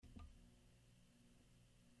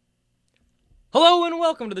Hello and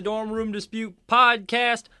welcome to the Dorm Room Dispute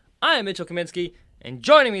Podcast. I am Mitchell Kaminsky, and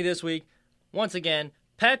joining me this week, once again,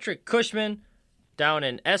 Patrick Cushman down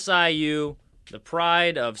in SIU, the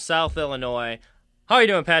pride of South Illinois. How are you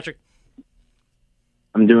doing, Patrick?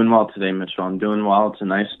 I'm doing well today, Mitchell. I'm doing well. It's a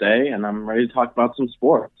nice day, and I'm ready to talk about some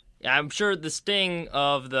sports. Yeah, I'm sure the sting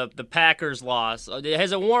of the Packers' loss,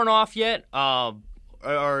 has it worn off yet?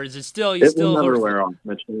 Or is it still... It will never wear off,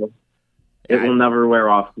 Mitchell. It will never wear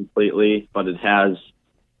off completely, but it has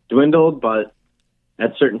dwindled. But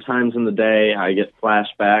at certain times in the day, I get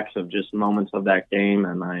flashbacks of just moments of that game,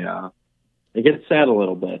 and I get sad a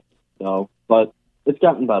little bit. So, but it's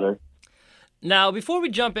gotten better. Now, before we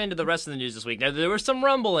jump into the rest of the news this week, now there were some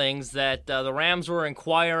rumblings that the Rams were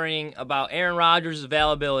inquiring about Aaron Rodgers'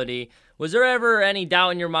 availability. Was there ever any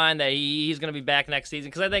doubt in your mind that he's going to be back next season?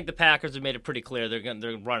 Because I think the Packers have made it pretty clear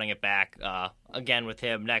they're running it back again with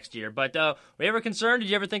him next year. But were you ever concerned?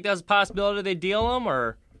 Did you ever think that was a possibility they deal him?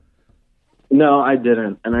 Or no, I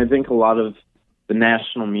didn't. And I think a lot of the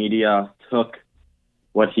national media took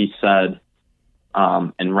what he said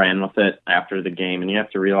and ran with it after the game. And you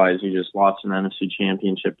have to realize he just lost an NFC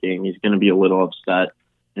Championship game. He's going to be a little upset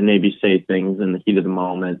and maybe say things in the heat of the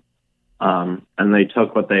moment. And they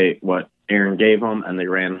took what Aaron gave them and they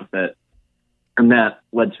ran with it. And that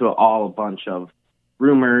led to a bunch of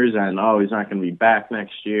rumors and, he's not going to be back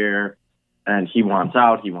next year. And he wants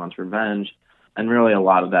out. He wants revenge. And really a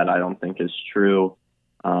lot of that I don't think is true.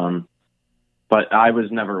 But I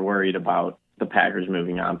was never worried about the Packers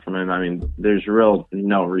moving on from him. I mean, there's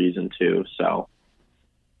no reason to, so.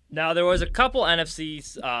 Now, there was a couple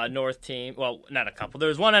NFC North team. Well, not a couple. There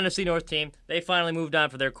was one NFC North team. They finally moved on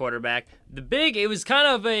for their quarterback. It was kind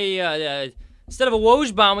of instead of a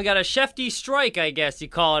Wojbomb, we got a Shefty strike, I guess you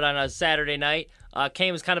call it, on a Saturday night.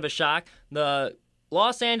 Came as kind of a shock. The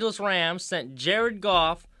Los Angeles Rams sent Jared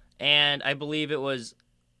Goff, and I believe it was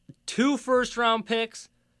 2 first-round picks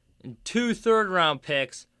and 2 third-round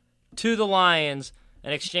picks to the Lions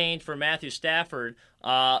in exchange for Matthew Stafford.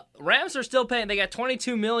 Rams are still paying. They got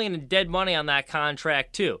 $22 million in dead money on that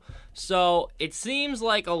contract too. So it seems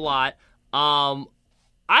like a lot.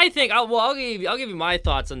 I think I'll give you my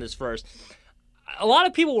thoughts on this first. A lot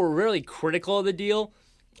of people were really critical of the deal,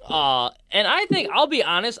 and I think I'll be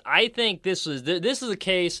honest. I think this is a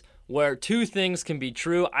case where two things can be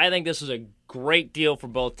true. I think this was a great deal for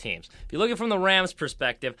both teams. If you look at it from the Rams'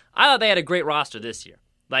 perspective, I thought they had a great roster this year.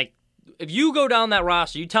 Like, if you go down that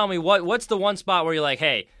roster, you tell me what's the one spot where you're like,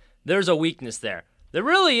 hey, there's a weakness there. There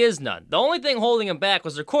really is none. The only thing holding him back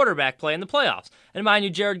was their quarterback play in the playoffs. And mind you,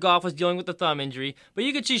 Jared Goff was dealing with the thumb injury, but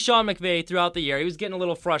you could see Sean McVay throughout the year. He was getting a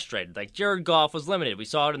little frustrated. Like, Jared Goff was limited. We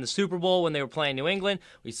saw it in the Super Bowl when they were playing New England.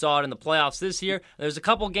 We saw it in the playoffs this year. There's a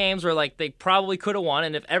couple games where, like, they probably could have won,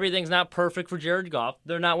 and if everything's not perfect for Jared Goff,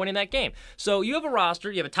 they're not winning that game. So you have a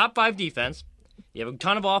roster, you have a top 5 defense, you have a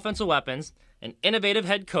ton of offensive weapons, an innovative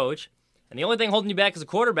head coach, and the only thing holding you back as a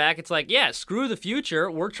quarterback, it's like, yeah, screw the future.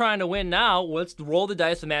 We're trying to win now. Let's roll the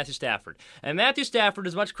dice with Matthew Stafford. And Matthew Stafford,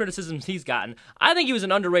 as much criticism as he's gotten, I think he was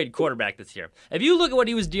an underrated quarterback this year. If you look at what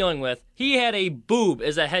he was dealing with, he had a boob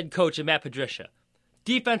as a head coach in Matt Patricia.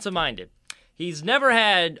 Defensive-minded. He's never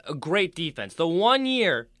had a great defense. The one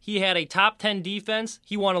year he had a top 10 defense,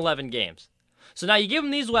 he won 11 games. So now you give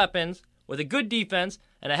him these weapons with a good defense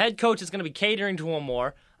and a head coach that's going to be catering to him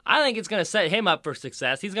more. I think it's going to set him up for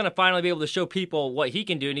success. He's going to finally be able to show people what he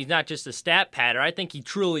can do, and he's not just a stat patter. I think he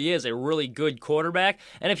truly is a really good quarterback.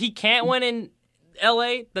 And if he can't win in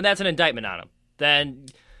L.A., then that's an indictment on him. Then,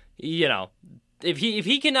 if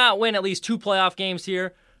he cannot win at least 2 playoff games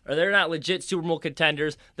here, or they're not legit Super Bowl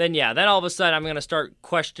contenders, then all of a sudden I'm going to start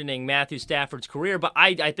questioning Matthew Stafford's career. But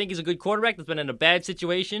I think he's a good quarterback that's been in a bad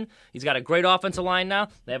situation. He's got a great offensive line now.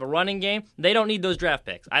 They have a running game. They don't need those draft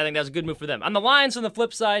picks. I think that's a good move for them. On the Lions, on the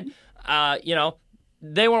flip side,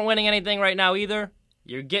 they weren't winning anything right now either.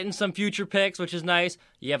 You're getting some future picks, which is nice.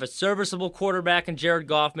 You have a serviceable quarterback in Jared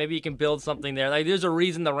Goff. Maybe you can build something there. Like, there's a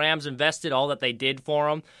reason the Rams invested all that they did for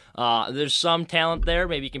him. There's some talent there.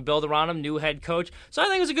 Maybe you can build around him. New head coach. So I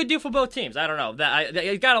think it was a good deal for both teams. I don't know.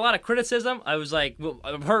 It got a lot of criticism. I was like,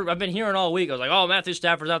 I've been hearing all week. I was like, Matthew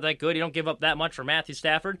Stafford's not that good. You don't give up that much for Matthew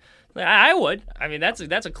Stafford. I would. I mean, that's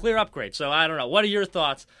a clear upgrade. So I don't know. What are your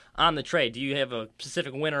thoughts on the trade? Do you have a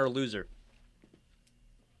specific winner or loser?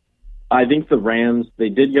 I think the Rams, they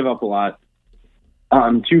did give up a lot.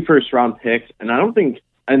 2 first-round picks, and I don't think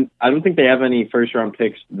they have any first-round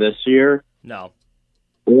picks this year. No.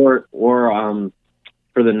 Or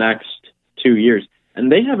for the next 2 years,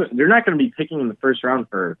 and they're not going to be picking in the first round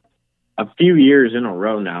for a few years in a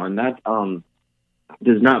row now, and that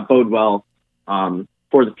does not bode well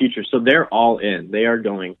for the future. So they're all in. They are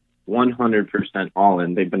going 100% all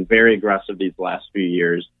in. They've been very aggressive these last few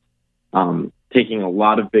years, taking a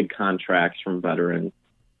lot of big contracts from veterans,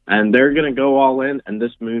 and they're going to go all in. And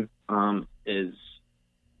this move is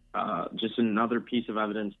just another piece of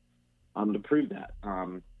evidence to prove that.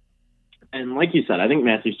 And like you said, I think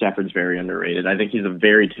Matthew Stafford's very underrated. I think he's a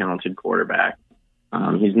very talented quarterback.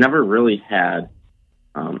 He's never really had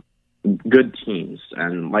good teams.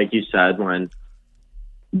 And like you said, when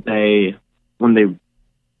they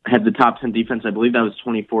had the top 10 defense, I believe that was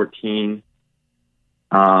 2014,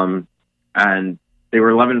 and they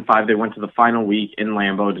were 11-5. They went to the final week in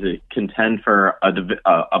Lambeau to contend for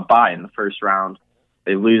a bye in the first round.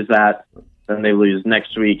 They lose that. Then they lose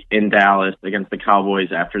next week in Dallas against the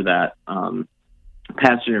Cowboys after that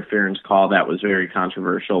pass interference call that was very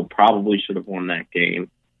controversial. Probably should have won that game.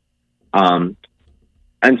 And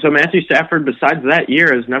so Matthew Stafford, besides that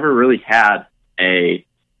year, has never really had a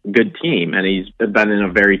good team, and he's been in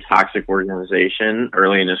a very toxic organization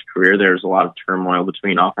early in his career. There was a lot of turmoil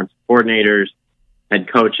between offensive coordinators,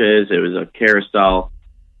 head coaches. It was a carousel.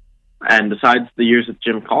 And besides the years with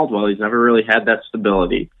Jim Caldwell, he's never really had that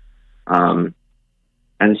stability. And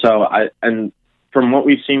from what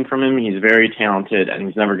we've seen from him, he's very talented, and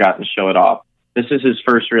he's never gotten to show it off. This is his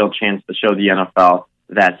first real chance to show the NFL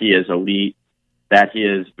that he is elite, that he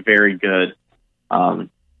is very good. And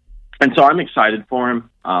so I'm excited for him.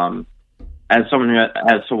 As someone who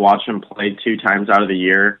has to watch him play 2 times out of the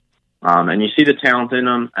year, and you see the talent in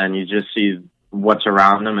him, and you just see what's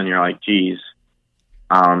around him, and you're like, geez,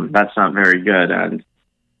 that's not very good.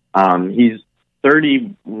 And he's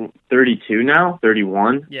 32 now,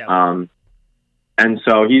 31. Yeah. And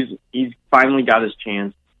so he's finally got his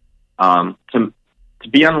chance to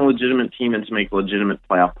be on a legitimate team and to make a legitimate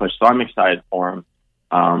playoff push. So I'm excited for him.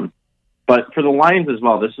 But for the Lions as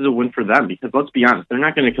well, this is a win for them because, let's be honest, they're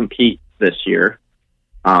not going to compete this year.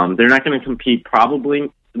 They're not going to compete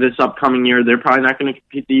probably this upcoming year. They're probably not going to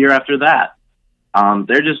compete the year after that.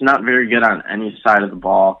 They're just not very good on any side of the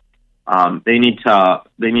ball. They need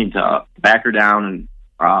to back her down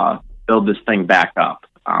and build this thing back up.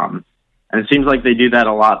 And it seems like they do that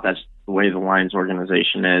a lot. That's the way the Lions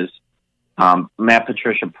organization is. Matt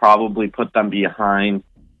Patricia probably put them behind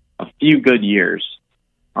a few good years.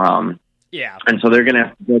 Yeah. And so they're going to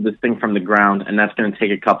have to build this thing from the ground, and that's going to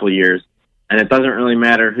take a couple of years. And it doesn't really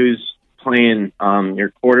matter who's playing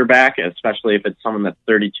your quarterback, especially if it's someone that's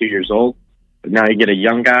 32 years old. But now you get a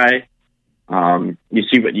young guy. You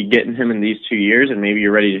see what you get in him in these 2 years, and maybe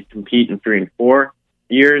you're ready to compete in 3 and 4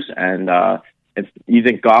 years. And if you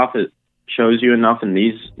think Goff shows you enough in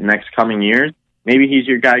these next coming years, maybe he's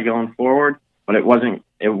your guy going forward. But it wasn't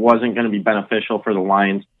going to be beneficial for the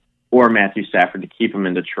Lions or Matthew Stafford to keep him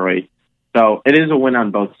in Detroit. So it is a win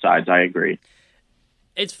on both sides. I agree.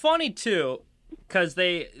 It's funny, too, because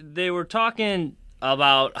they were talking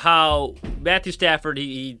about how Matthew Stafford,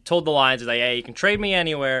 he told the Lions, he's like, hey, you can trade me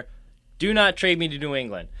anywhere. Do not trade me to New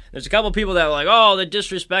England. There's a couple of people that were like, oh, the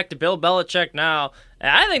disrespect to Bill Belichick now. And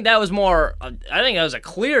I think that was a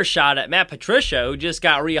clear shot at Matt Patricia, who just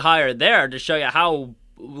got rehired there, to show you how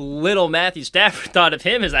little Matthew Stafford thought of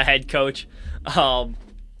him as a head coach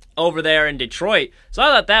over there in Detroit. So I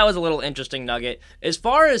thought that was a little interesting nugget. As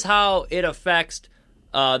far as how it affects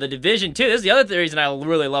the division, too, this is the other reason I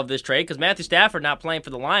really love this trade, because Matthew Stafford not playing for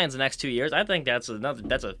the Lions the next 2 years, I think that's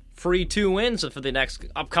a free 2 wins for the next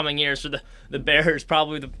upcoming years for the Bears,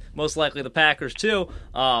 probably most likely the Packers, too.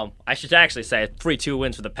 I should actually say free 2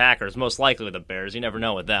 wins for the Packers, most likely the Bears. You never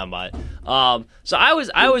know with them. But so I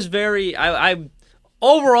was very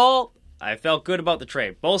overall, I felt good about the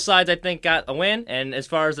trade. Both sides, I think, got a win, and as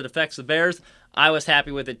far as it affects the Bears, I was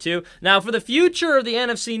happy with it, too. Now, for the future of the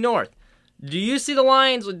NFC North, do you see the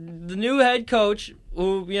Lions with the new head coach,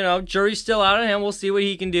 who, jury's still out on him, we'll see what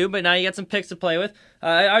he can do, but now you got some picks to play with.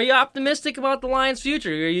 Are you optimistic about the Lions'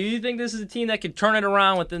 future? Or do you think this is a team that could turn it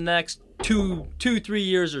around within the next 3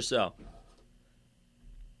 years or so?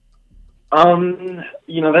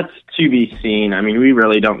 That's to be seen. I mean, we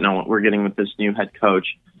really don't know what we're getting with this new head coach.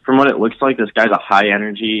 From what it looks like, this guy's a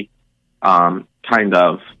high-energy kind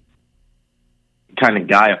of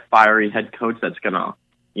guy, a fiery head coach that's going to,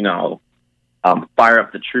 fire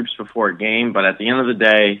up the troops before a game. But at the end of the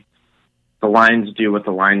day, the Lions do what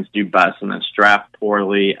the Lions do best, and that's draft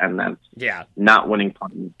poorly, and that's not winning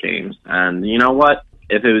games. And you know what?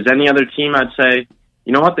 If it was any other team, I'd say,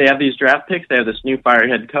 you know what? They have these draft picks. They have this new fiery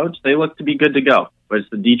head coach. They look to be good to go. But it's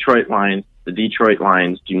the Detroit Lions. The Detroit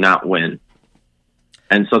Lions do not win.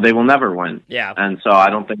 And so they will never win. Yeah. And so I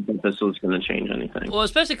don't think that this was going to change anything. Well,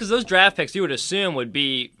 especially because those draft picks you would assume would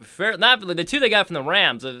be fair. Not the two they got from the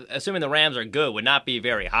Rams, assuming the Rams are good, would not be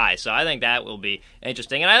very high. So I think that will be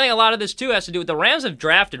interesting. And I think a lot of this too has to do with the Rams have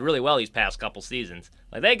drafted really well these past couple seasons.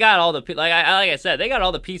 Like they got all the like I said, they got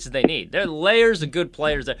all the pieces they need. They're layers of good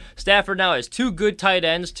players. There. Stafford now has two good tight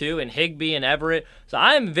ends too, in Higbee and Everett. So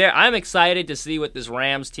I'm excited to see what this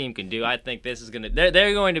Rams team can do. I think this is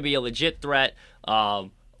they're going to be a legit threat.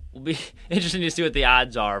 Will be interesting to see what the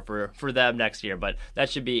odds are for them next year, but that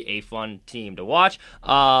should be a fun team to watch.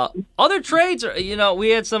 Other trades, we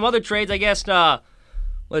had some other trades, I guess.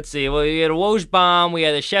 Let's see. Well, we had a Woj bomb. We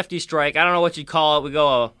had a Shefty strike. I don't know what you call it. We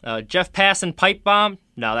go a Jeff Passan pipe bomb.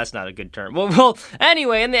 No, that's not a good term. Well,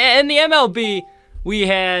 anyway, in the MLB, we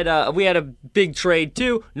had a big trade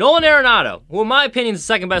too. Nolan Arenado, who in my opinion is the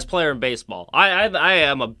second best player in baseball. I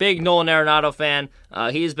am a big Nolan Arenado fan.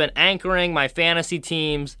 He's been anchoring my fantasy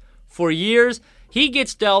teams for years. He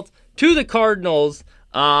gets dealt to the Cardinals,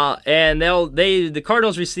 and the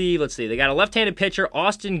Cardinals receive. Let's see, they got a left-handed pitcher,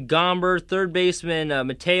 Austin Gomber, third baseman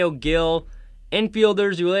Mateo Gil,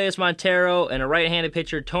 infielders Ulises Montero, and a right-handed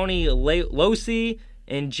pitcher Tony Losi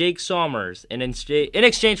and Jake Sommers in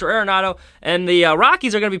exchange for Arenado. And the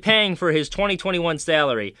Rockies are going to be paying for his 2021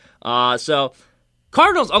 salary. So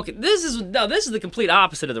Cardinals. Okay, this is the complete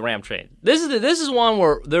opposite of the Ram trade. This is one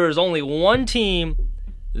where there is only one team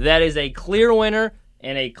that is a clear winner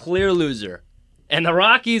and a clear loser. And the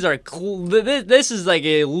Rockies are this is like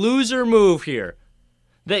a loser move here.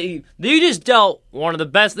 They just dealt one of the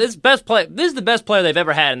best. This is the best player they've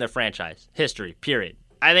ever had in their franchise history. Period.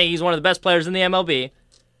 I think he's one of the best players in the MLB.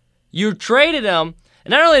 You traded him,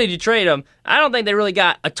 and not only did you trade him, I don't think they really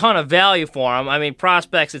got a ton of value for him. I mean,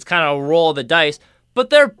 prospects, it's kind of a roll of the dice, but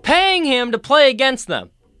they're paying him to play against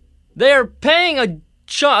them. They're paying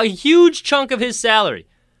a huge chunk of his salary,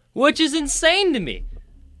 which is insane to me.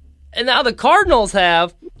 And now the Cardinals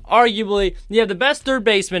have, arguably, you have the best third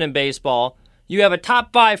baseman in baseball. You have a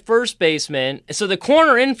top 5 first baseman. So the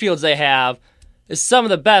corner infields they have is some of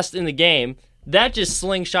the best in the game. That just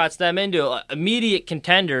slingshots them into immediate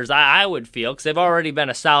contenders, I would feel, because they've already been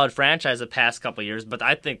a solid franchise the past couple of years, but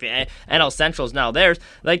I think the NL Central is now theirs.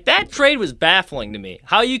 Like, that trade was baffling to me.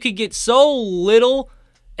 How you could get so little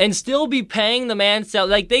and still be paying the man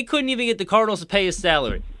salary. Like, they couldn't even get the Cardinals to pay his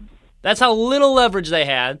salary. That's how little leverage they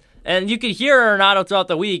had. And you could hear Arenado throughout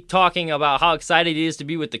the week talking about how excited he is to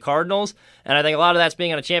be with the Cardinals. And I think a lot of that's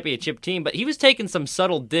being on a championship team. But he was taking some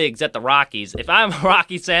subtle digs at the Rockies. If I'm a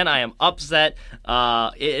Rockies fan, I am upset.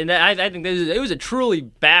 And I think it was a truly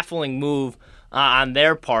baffling move on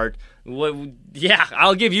their part. Yeah,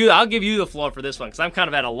 I'll give you the floor for this one because I'm kind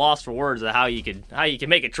of at a loss for words of how you can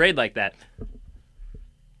make a trade like that.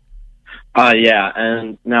 Yeah,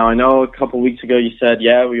 and now I know a couple weeks ago you said,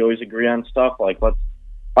 yeah, we always agree on stuff. Like, let's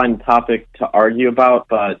find a topic to argue about,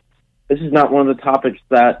 but this is not one of the topics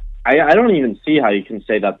that I don't even see how you can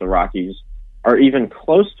say that the Rockies are even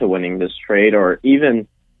close to winning this trade or even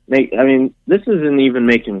this isn't even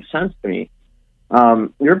making sense to me.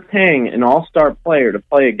 You're paying an all-star player to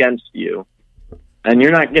play against you, and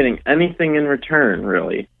you're not getting anything in return,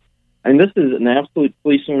 really. And this is an absolute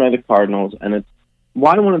fleecing by the Cardinals, and it's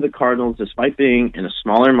why one of the Cardinals, despite being in a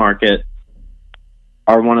smaller market,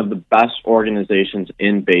 are one of the best organizations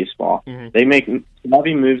in baseball. Mm-hmm. They make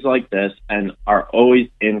savvy moves like this and are always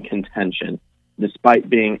in contention, despite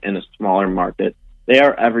being in a smaller market. They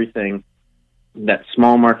are everything that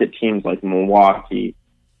small market teams like Milwaukee,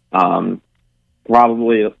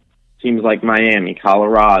 probably teams like Miami,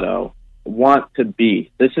 Colorado, want to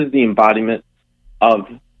be. This is the embodiment of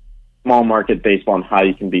small market baseball and how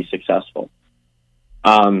you can be successful.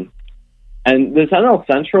 And this NL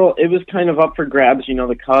Central, it was kind of up for grabs. You know,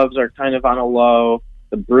 the Cubs are kind of on a low.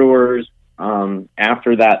 The Brewers,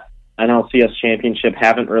 after that NLCS championship,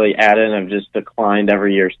 haven't really added and have just declined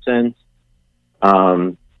every year since.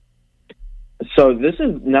 So this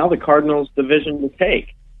is now the Cardinals' division to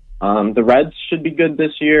take. The Reds should be good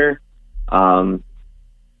this year. But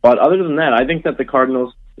other than that, I think that the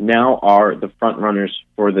Cardinals now are the front runners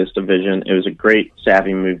for this division. It was a great,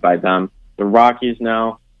 savvy move by them. The Rockies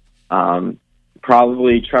now,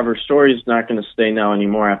 probably Trevor Story's not going to stay now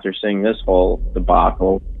anymore after seeing this whole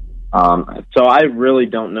debacle. So I really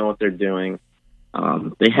don't know what they're doing.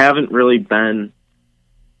 They haven't really been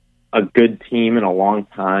a good team in a long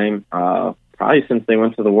time, probably since they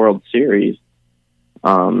went to the World Series.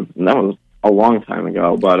 And that was a long time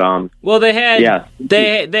ago. But well, they had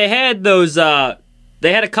those.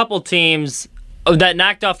 They had a couple teams that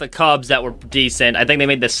knocked off the Cubs that were decent. I think they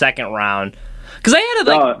made the second round because they had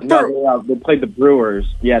they played the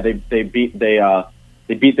Brewers. Yeah, they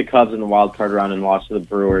They beat the Cubs in the wild card round and lost to the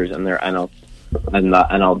Brewers in their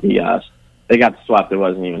NLDS. They got swept. It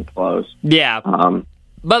wasn't even close. Yeah.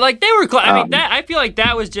 But like they were, I mean, I feel like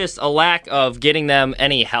that was just a lack of getting them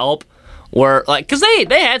any help. Where like, because they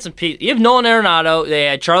had some people. You have Nolan Arenado. They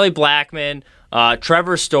had Charlie Blackmon,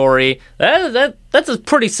 Trevor Story. That's a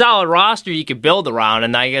pretty solid roster you could build around.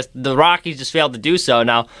 And I guess the Rockies just failed to do so.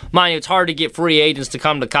 Now, mind you, it's hard to get free agents to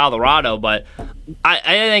come to Colorado, but I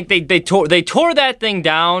think they tore that thing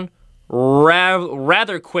down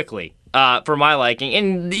rather quickly. For my liking,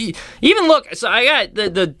 and even look, so I got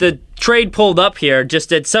the trade pulled up here. Just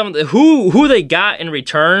did some of the, who they got in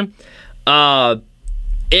return.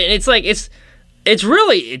 It's like it's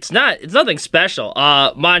nothing special.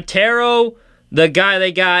 Montero, the guy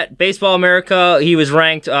they got, Baseball America, he was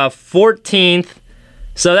ranked 14th,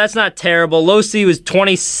 so that's not terrible. Losi was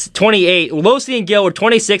 28. Losi and Gill were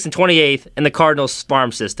 26th and 28th in the Cardinals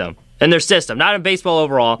farm system, in their system, not in baseball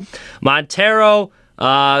overall. Montero.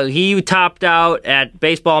 He topped out at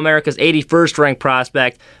Baseball America's 81st ranked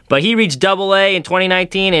prospect, but he reached Double-A in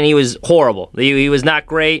 2019, and he was horrible. He was not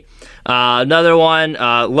great. Another one,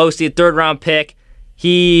 Losi, a third-round pick.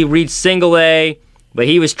 He reached Single-A, but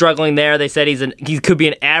he was struggling there. They said he could be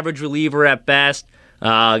an average reliever at best.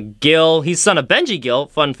 Gill, he's son of Benji Gill,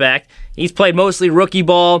 fun fact. He's played mostly rookie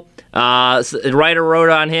ball. Writer wrote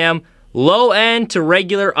on him. Low end to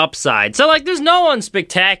regular upside. So, like, there's no one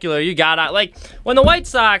spectacular you got out. Like, when the White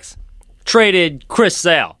Sox traded Chris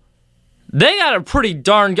Sale, they got a pretty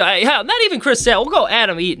darn guy. Hell, not even Chris Sale. We'll go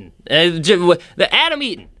Adam Eaton. The Adam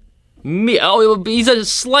Eaton. He's a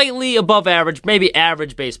slightly above average, maybe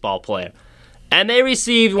average baseball player. And they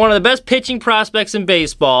received one of the best pitching prospects in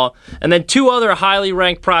baseball, and then two other highly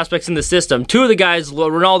ranked prospects in the system. Two of the guys,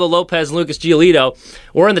 Ronaldo Lopez and Lucas Giolito,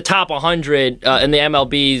 were in the top 100 in the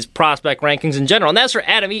MLB's prospect rankings in general. And that's for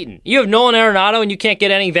Adam Eaton. You have Nolan Arenado, and you can't get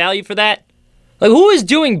any value for that? Like, who is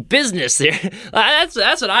doing business there? That's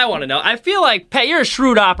what I want to know. I feel like, Pat, you're a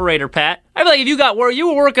shrewd operator, Pat. I feel like if you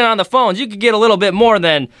were working on the phones, you could get a little bit more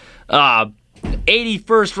than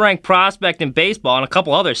 81st ranked prospect in baseball and a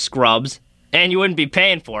couple other scrubs. And you wouldn't be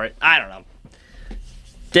paying for it. I don't know.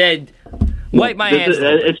 Wipe my hands.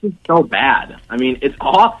 It's just so bad. I mean, it's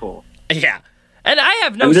awful. Yeah. And I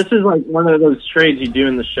have no... And this is like one of those trades you do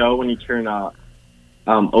in the show when you turn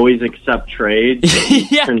always accept trades.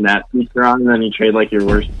 Yeah. Turn that feature on, and then you trade like your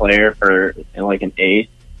worst player for like an ace.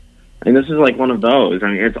 And this is like one of those. I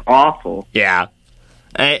mean, it's awful. Yeah.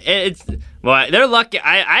 They're lucky.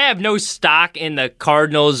 I have no stock in the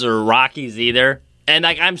Cardinals or Rockies either. And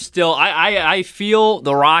like I feel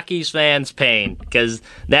the Rockies fans' pain because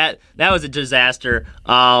that was a disaster.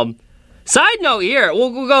 Side note here,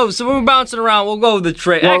 we'll go. So we're bouncing around. We'll go with the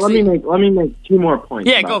trade. Well, let me make two more points.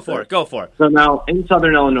 Yeah, go for it. So now in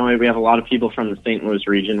Southern Illinois, we have a lot of people from the St. Louis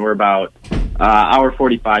region. We're about hour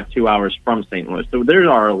 45, 2 hours from St. Louis. So there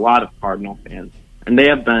are a lot of Cardinal fans, and they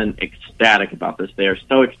have been ecstatic about this. They are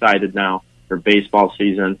so excited now for baseball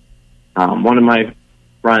season. One of my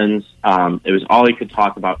friends, it was all he could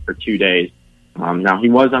talk about for 2 days. Now, he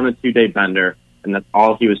was on a 2-day bender, and that's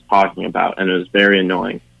all he was talking about, and it was very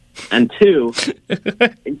annoying. And two,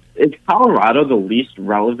 is Colorado the least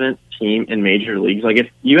relevant team in major leagues? Like,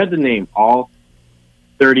 if you had to name all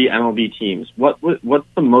 30 MLB teams, what's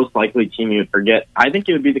the most likely team you would forget? I think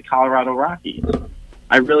it would be the Colorado Rockies.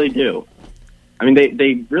 I really do. I mean,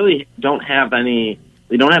 they really don't have any...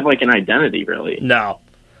 They don't have, like, an identity, really. No.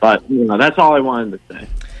 But, that's all I wanted to say.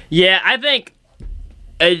 Yeah, I think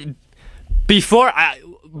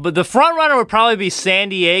but the front runner would probably be San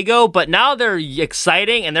Diego, but now they're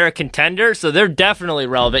exciting and they're a contender, so they're definitely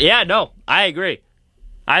relevant. Yeah, no, I agree.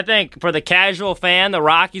 I think for the casual fan, the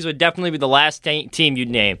Rockies would definitely be the last team you'd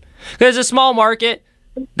name. Because it's a small market.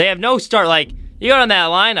 They have no start. Like, you go on that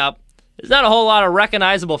lineup, there's not a whole lot of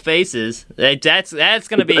recognizable faces. That's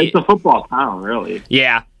going to be... It's a football town, really.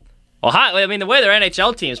 Yeah. Well, I mean, the way their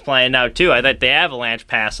NHL team's playing now, too, I think the Avalanche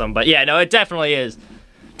pass them. But, yeah, no, it definitely is.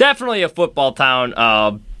 Definitely a football town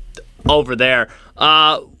over there.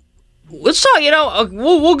 Let's talk,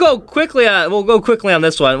 we'll go quickly on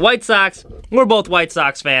this one. White Sox, we're both White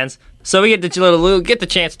Sox fans, so we get the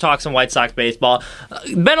chance to talk some White Sox baseball.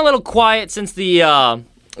 Been a little quiet since the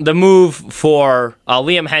move for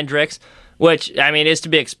Liam Hendriks, which, I mean, is to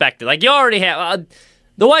be expected. Like, you already have...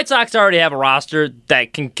 the White Sox already have a roster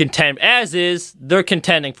that can contend, as is, they're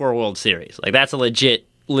contending for a World Series. Like, that's a legit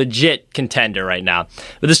contender right now.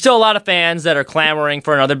 But there's still a lot of fans that are clamoring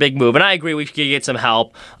for another big move, and I agree we could get some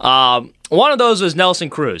help. One of those was Nelson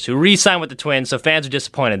Cruz, who re-signed with the Twins, so fans are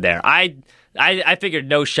disappointed there. I figured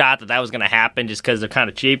no shot that was going to happen just because they're kind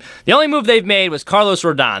of cheap. The only move they've made was Carlos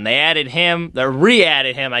Rodon. They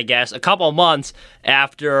re-added him, I guess, a couple of months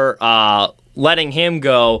after letting him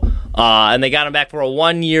go, and they got him back for a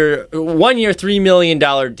one-year, $3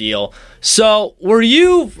 million deal. So were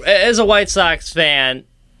you, as a White Sox fan,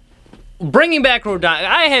 bringing back Rodon?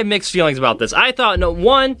 I had mixed feelings about this. I thought,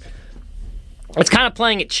 one, it's kind of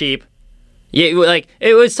playing it cheap. Yeah, like,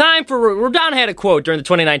 it was time for Rodon had a quote during the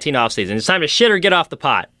 2019 offseason. It's time to shit or get off the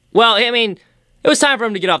pot. Well, I mean, it was time for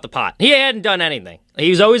him to get off the pot. He hadn't done anything. He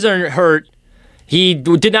was always hurt. He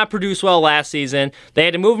did not produce well last season. They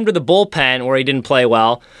had to move him to the bullpen where he didn't play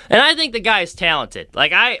well. And I think the guy is talented.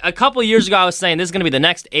 Like, a couple of years ago, I was saying this is going to be the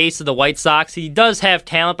next ace of the White Sox. He does have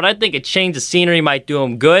talent, but I think a change of scenery might do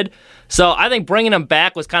him good. So I think bringing him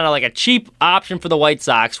back was kind of like a cheap option for the White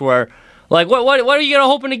Sox where, like, what are you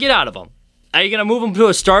hoping to get out of him? Are you going to move him to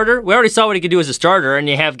a starter? We already saw what he could do as a starter, and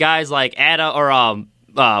you have guys like Michael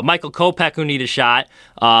Kopech who need a shot,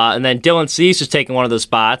 and then Dylan Cease is taking one of those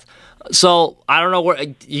spots. So I don't know where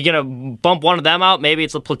you're going to bump one of them out. Maybe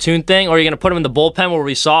it's a platoon thing, or you're going to put him in the bullpen where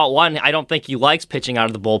we saw one. I don't think he likes pitching out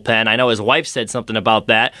of the bullpen. I know his wife said something about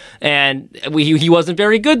that, and he wasn't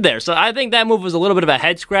very good there. So I think that move was a little bit of a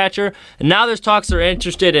head scratcher. And now there's talks they're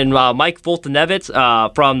interested in Mike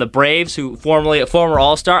Foltynewicz from the Braves, who formerly a former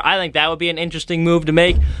All-Star. I think that would be an interesting move to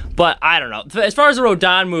make, but I don't know. As far as the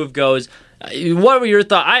Rodon move goes, what were your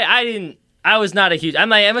thoughts? I was not a huge.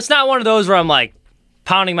 It's not one of those where I'm like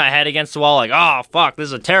pounding my head against the wall like, oh, fuck, this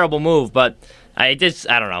is a terrible move. But I don't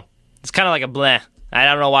know. It's kind of like a bleh. I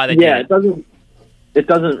don't know why they did it. It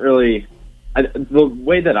doesn't really... the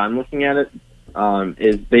way that I'm looking at it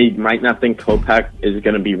is they might not think Kopech is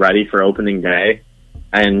going to be ready for opening day,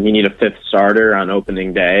 and you need a fifth starter on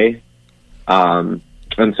opening day. And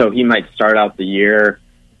so he might start out the year,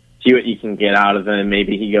 see what you can get out of him.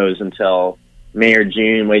 Maybe he goes until May or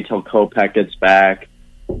June, wait till Kopech gets back.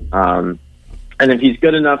 And if he's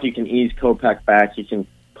good enough, you can ease Kopech back. You can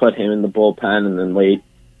put him in the bullpen and then wait,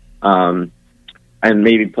 and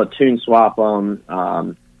maybe platoon swap him.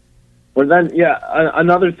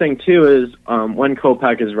 Another thing too is when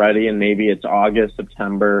Kopech is ready, and maybe it's August,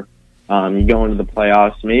 September, you go into the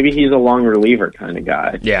playoffs. Maybe he's a long reliever kind of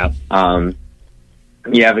guy. Yeah.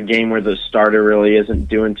 You have a game where the starter really isn't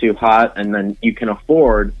doing too hot, and then you can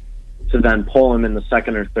afford to then pull him in the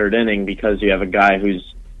second or third inning because you have a guy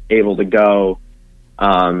who's able to go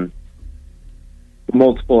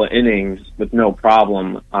multiple innings with no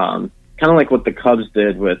problem. Kind of like what the Cubs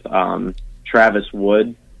did with Travis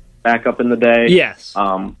Wood back up in the day. Yes.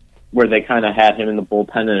 Where they kind of had him in the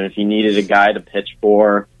bullpen, and if you needed a guy to pitch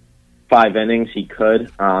for 5 innings, he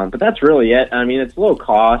could. But that's really it. I mean, it's low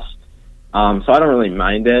cost, so I don't really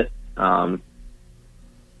mind it. But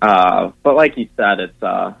like you said, it's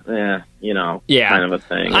kind of a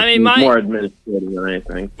thing. I mean, more administrative than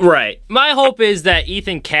anything. Right. My hope is that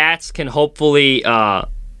Ethan Katz can hopefully,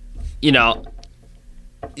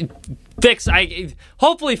 fix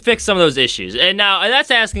some of those issues. And now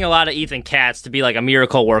that's asking a lot of Ethan Katz to be like a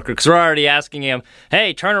miracle worker, because we're already asking him,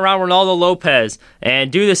 hey, turn around Ronaldo Lopez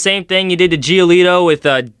and do the same thing you did to Giolito with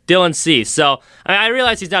Dylan Cease. So I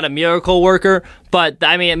realize he's not a miracle worker, but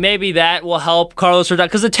I mean, maybe that will help Carlos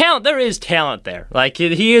Rodon, because there is talent there. Like,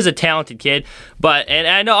 he is a talented kid,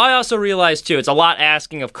 and I also realize too, it's a lot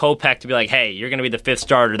asking of Kopech to be like, hey, you're going to be the fifth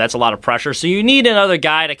starter. That's a lot of pressure. So you need another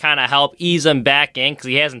guy to kind of help ease him back in, because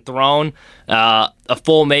he hasn't thrown a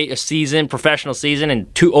full professional season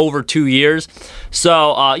in over 2 years.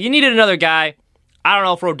 So you needed another guy. I don't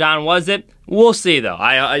know if Rodon was it. We'll see, though.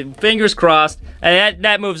 I fingers crossed. And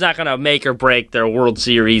that move's not going to make or break their World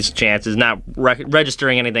Series chances, not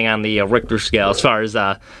registering anything on the Richter scale as far as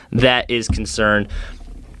that is concerned.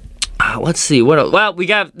 Let's see. Well, we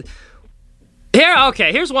got... Here,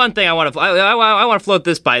 okay, here's one thing I want to float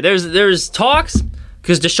this by. There's talks,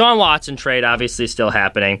 because Deshaun Watson trade obviously still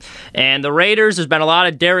happening, and the Raiders, there's been a lot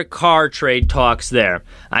of Derek Carr trade talks there.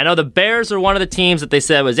 I know the Bears are one of the teams that they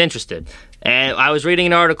said was interested. And I was reading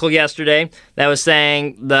an article yesterday that was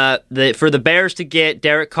saying for the Bears to get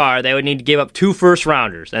Derek Carr, they would need to give up 2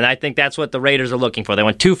 first-rounders. And I think that's what the Raiders are looking for. They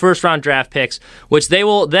want 2 first-round draft picks, which they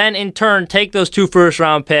will then, in turn, take those 2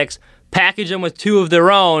 first-round picks, package them with 2 of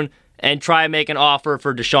their own, and try and make an offer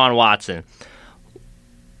for Deshaun Watson.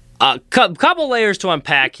 A couple layers to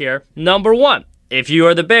unpack here. Number one, if you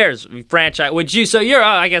are the Bears franchise, would you? So you're,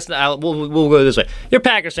 I guess we'll go this way. You're a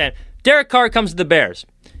Packers fan. Derek Carr comes to the Bears.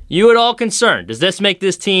 You at all concerned? Does this make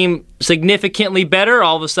this team significantly better?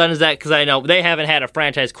 All of a sudden, is that because I know they haven't had a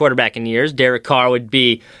franchise quarterback in years? Derek Carr would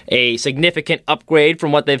be a significant upgrade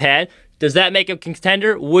from what they've had. Does that make a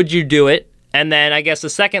contender? Would you do it? And then I guess the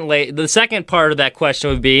second part of that question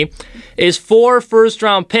would be, is 4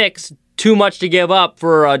 first-round picks too much to give up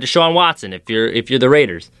for Deshaun Watson if you're the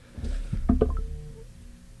Raiders?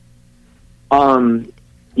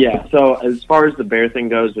 Yeah, so as far as the Bear thing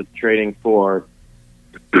goes with trading for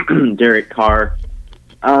Derek Carr,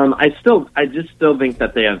 I just still think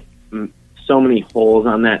that they have so many holes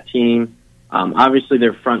on that team. Obviously,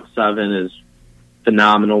 their front seven is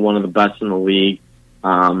phenomenal, one of the best in the league.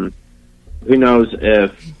 Who knows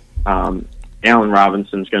if Allen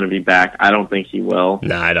Robinson's going to be back? I don't think he will.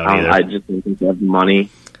 No, I don't either. I just don't think they have the money.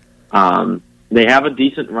 They have a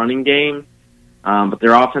decent running game, but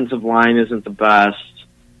their offensive line isn't the best.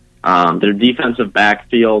 Their defensive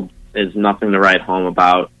backfield is nothing to write home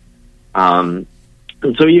about. And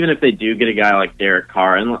so even if they do get a guy like Derek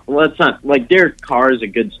Carr, and let's not, like, Derek Carr is a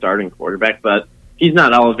good starting quarterback, but he's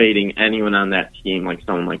not elevating anyone on that team like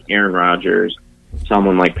someone like Aaron Rodgers,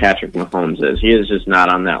 someone like Patrick Mahomes is. He is just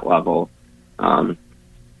not on that level.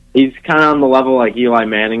 He's kind of on the level like Eli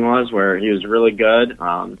Manning was, where he was really good.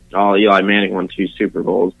 Eli Manning won 2 Super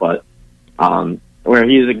Bowls, but where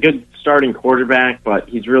he's a good starting quarterback, but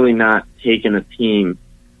he's really not taking a team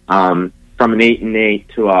from an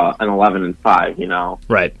 8-8 to an 11-5. You know,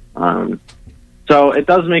 right? So it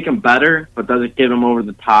does make him better, but does it get him over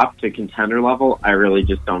the top to contender level? I really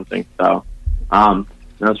just don't think so. Now,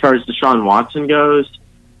 as far as Deshaun Watson goes,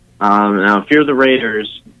 now if you're the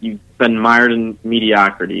Raiders, you've been mired in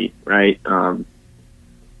mediocrity, right? And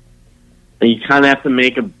you kind of have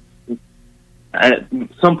to at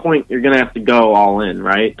some point you're going to have to go all in,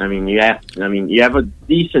 right? I mean, you have a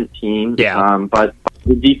decent team, but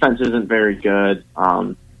the defense isn't very good.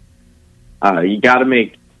 You got to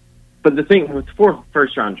make. But the thing with 4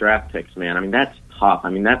 first-round draft picks, man, I mean, that's tough. I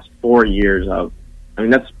mean, that's 4 years of. I mean,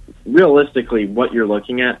 that's realistically what you're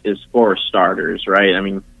looking at is 4 starters, right? I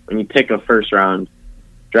mean, when you pick a first-round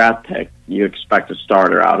draft pick, you expect a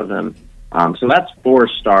starter out of them. So that's 4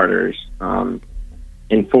 starters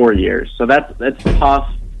in 4 years. So that's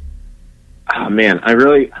tough. Oh, man,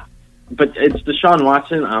 but it's Deshaun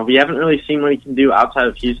Watson. We haven't really seen what he can do outside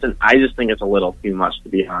of Houston. I just think it's a little too much, to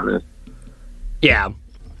be honest. Yeah.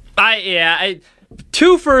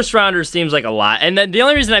 2 first-rounders seems like a lot. And then the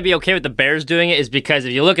only reason I'd be okay with the Bears doing it is because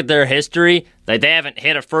if you look at their history, like, they haven't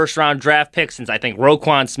hit a first-round draft pick since, I think,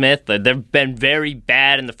 Roquan Smith. They've been very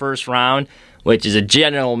bad in the first round, which is a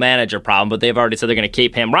general manager problem, but they've already said they're going to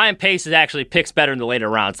keep him. Ryan Pace is actually picks better in the later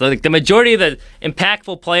rounds. So the majority of the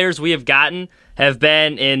impactful players we have gotten have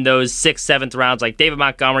been in those 6th, 7th rounds. Like David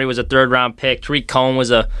Montgomery was a 3rd-round pick. Tariq Cohen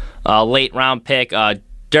was a late-round pick.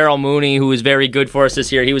 Daryl Mooney, who was very good for us this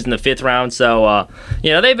year, he was in the 5th round. So,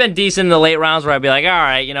 they've been decent in the late rounds where I'd be like, all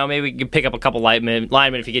right, maybe we can pick up a couple linemen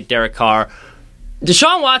if you get Derek Carr.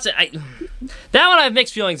 Deshaun Watson, that one I have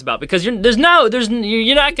mixed feelings about because you're not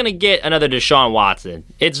going to get another Deshaun Watson.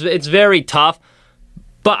 It's very tough.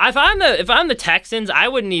 But if I'm the Texans, I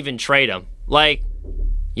wouldn't even trade him. Like,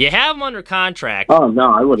 you have him under contract. Oh, no,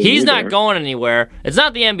 I wouldn't. He's not going anywhere. It's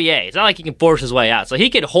not the NBA. It's not like he can force his way out. So he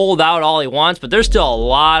could hold out all he wants, but there's still a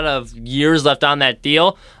lot of years left on that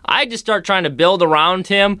deal. I just start trying to build around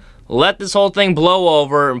him, let this whole thing blow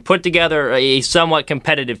over, and put together a somewhat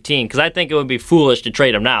competitive team, because I think it would be foolish to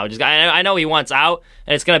trade him now. I know he wants out,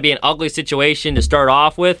 and it's going to be an ugly situation to start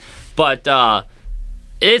off with, but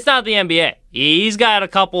it's not the NBA. He's got a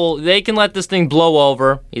couple. They can let this thing blow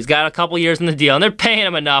over. He's got a couple years in the deal, and they're paying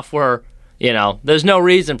him enough where, there's no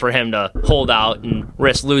reason for him to hold out and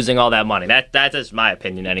risk losing all that money. That's just my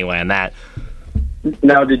opinion anyway on that.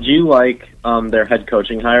 Now, did you like their head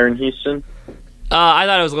coaching hire in Houston? I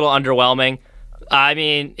thought it was a little underwhelming. I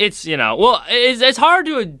mean, it's it's hard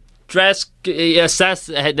to assess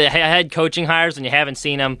the head coaching hires when you haven't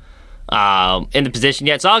seen them in the position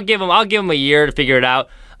yet. So I'll give him a year to figure it out.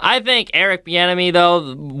 I think Eric Bieniemy,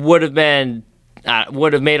 though, would have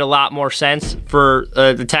made a lot more sense for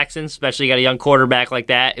the Texans, especially you got a young quarterback like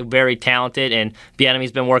that, very talented, and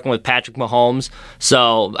Bieniemy's been working with Patrick Mahomes,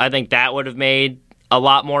 so I think that would have made a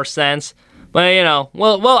lot more sense. But,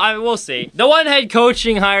 we'll see. The one head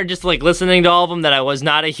coaching hire, just like listening to all of them, that I was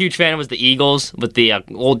not a huge fan of was the Eagles with the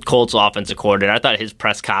old Colts offensive coordinator. I thought his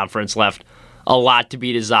press conference left a lot to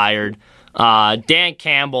be desired. Dan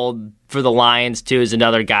Campbell for the Lions, too, is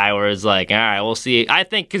another guy where it's like, all right, we'll see. I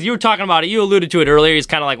think, because you were talking about it, you alluded to it earlier, he's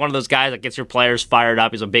kind of like one of those guys that gets your players fired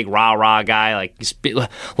up. He's a big rah-rah guy, like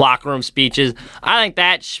locker room speeches. I think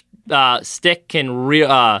that stick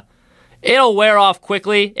can it'll wear off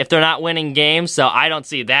quickly if they're not winning games, so I don't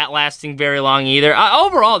see that lasting very long either.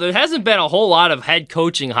 Overall, there hasn't been a whole lot of head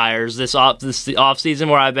coaching hires this offseason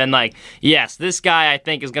where I've been like, yes, this guy I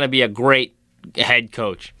think is going to be a great head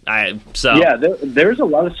coach. There's a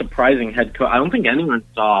lot of surprising head coach. I don't think anyone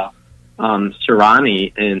saw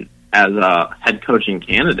Sirianni as a head coaching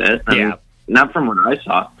candidate. I mean, not from what I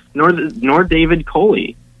saw, nor David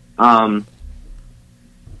Coley. I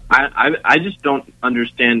just don't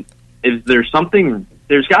understand. Is there something?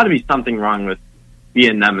 There's got to be something wrong with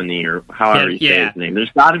Bieniemy or however you say his name.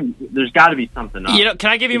 There's got to be something up.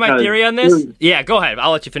 Can I give you my theory on this? Yeah, go ahead.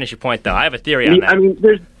 I'll let you finish your point though. I have a theory on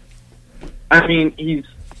that. He's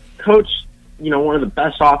coached, one of the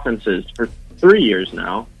best offenses for 3 years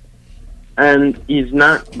now, and he's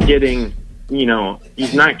not getting,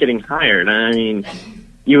 hired. I mean,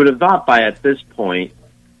 you would have thought by at this point,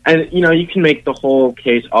 and you can make the whole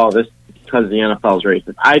case, this is because the NFL's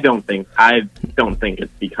racist. I don't think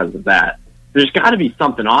it's because of that. There's got to be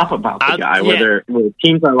something off about the guy where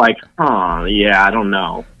teams are like, I don't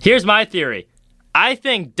know. Here's my theory. I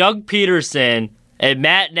think Doug Peterson and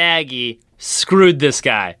Matt Nagy screwed this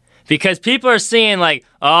guy because people are seeing like,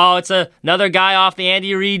 it's another guy off the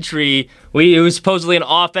Andy Reid tree. It was supposedly an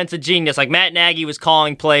offensive genius. Like Matt Nagy was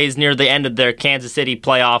calling plays near the end of their Kansas City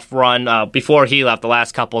playoff run before he left the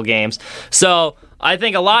last couple of games. So I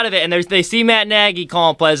think a lot of it, and they see Matt Nagy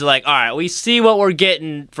calling plays, they're like, all right, we see what we're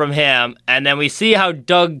getting from him, and then we see how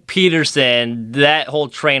Doug Peterson, that whole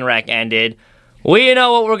train wreck ended. We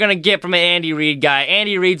know what we're going to get from an Andy Reid guy.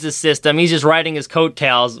 Andy Reid's the system. He's just riding his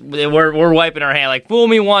coattails. We're wiping our hand. Like, fool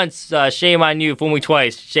me once, shame on you. Fool me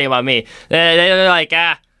twice, shame on me. They're like,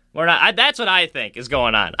 we're not. That's what I think is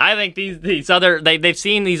going on. I think these other, they've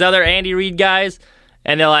seen these other Andy Reid guys,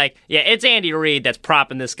 and they're like, it's Andy Reid that's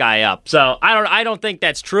propping this guy up. So I don't think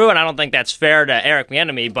that's true, and I don't think that's fair to Eric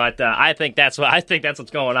Bieniemy, but I think that's what's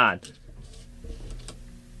going on.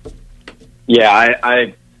 Yeah,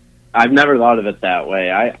 I've never thought of it that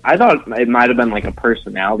way. I thought it might have been like a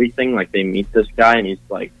personality thing, like they meet this guy and he's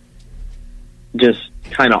like just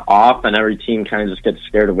kind of off, and every team kind of just gets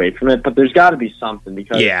scared away from it. But there's got to be something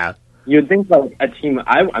because you'd think like a team.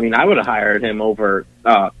 I would have hired him over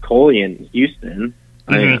Coley in Houston.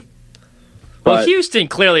 Mm-hmm. Well, Houston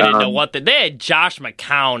clearly didn't know what they had. Josh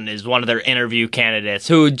McCown is one of their interview candidates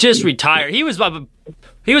who just retired. He was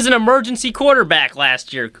an emergency quarterback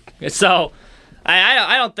last year, so.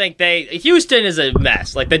 I don't think Houston is a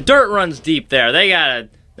mess. Like the dirt runs deep there. They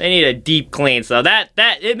need a deep clean. So that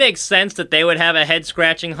it makes sense that they would have a head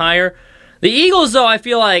scratching hire. The Eagles, though, I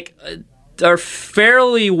feel like are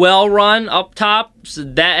fairly well run up top. So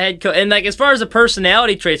that head coach, and like as far as the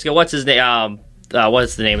personality traits go, what's his name?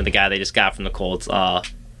 What's the name of the guy they just got from the Colts?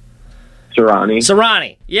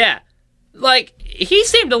 Sirianni. Yeah. Like, he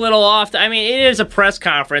seemed a little off. I mean, it is a press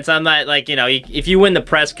conference. I'm not, like, if you win the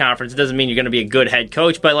press conference, it doesn't mean you're going to be a good head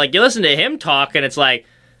coach. But, like, you listen to him talk, and it's like,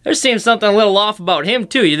 there seems something a little off about him,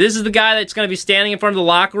 too. This is the guy that's going to be standing in front of the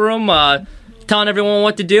locker room telling everyone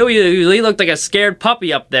what to do. He looked like a scared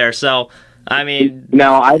puppy up there. So, I mean...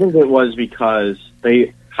 No, I think it was because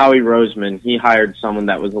Howie Roseman, he hired someone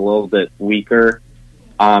that was a little bit weaker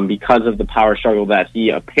because of the power struggle that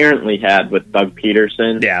he apparently had with Doug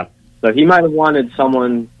Peterson. Yeah. So he might have wanted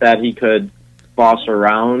someone that he could boss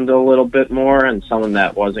around a little bit more and someone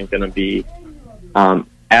that wasn't going to be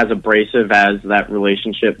as abrasive as that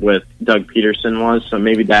relationship with Doug Peterson was. So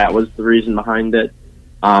maybe that was the reason behind it.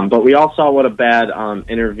 But we all saw what a bad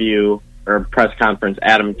interview or press conference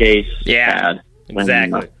Adam Gase had.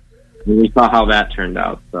 Exactly. We saw how that turned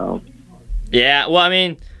out. So. Yeah, well, I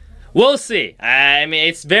mean... We'll see. I mean,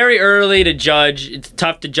 it's very early to judge. It's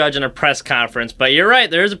tough to judge in a press conference, but you're right.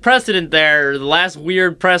 There's a precedent there. The last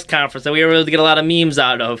weird press conference that we were able to get a lot of memes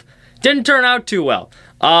out of didn't turn out too well.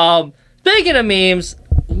 Speaking of memes,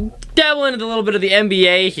 dabbling into a little bit of the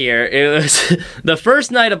NBA here. It was the first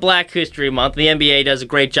night of Black History Month. The NBA does a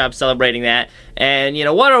great job celebrating that. And,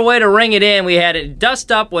 what a way to ring it in. We had it dust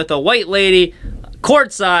up with a white lady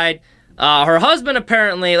courtside. Her husband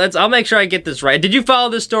apparently, I'll make sure I get this right. Did you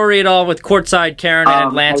follow this story at all with courtside Karen in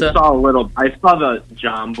Atlanta? I saw a little. I saw the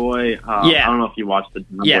John Boy. I don't know if you watched the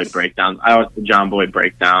John Boy breakdown. I watched the John Boy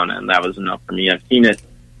breakdown, and that was enough for me. I've seen it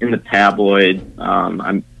in the tabloid.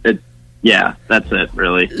 That's it,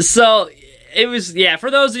 really. So it was,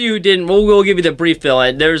 for those of you who didn't, we'll give you the brief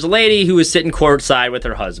fill-in. There's a lady who was sitting courtside with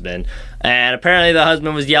her husband, and apparently the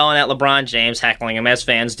husband was yelling at LeBron James, heckling him, as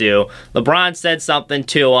fans do. LeBron said something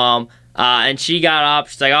to him. And she got up.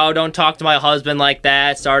 She's like, "Oh, don't talk to my husband like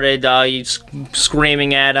that." Started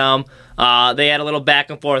screaming at him. They had a little back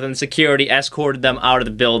and forth, and security escorted them out of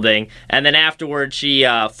the building. And then afterwards, she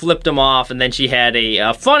flipped him off, and then she had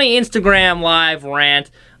a funny Instagram live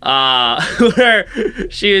rant where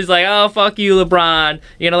she was like, "Oh, fuck you, LeBron.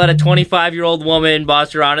 You're going to let a 25-year-old woman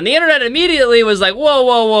boss you around." And the internet immediately was like,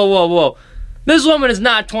 whoa. This woman is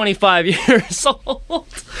not 25 years old.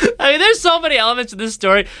 I mean, there's so many elements to this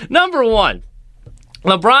story. Number one,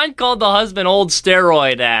 LeBron called the husband old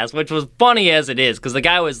steroid ass, which was funny as it is, because the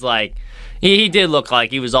guy was like, he did look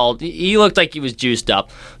like he looked like he was juiced up.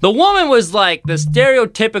 The woman was like the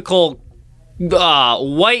stereotypical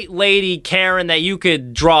white lady Karen that you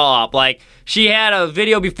could draw up. Like, she had a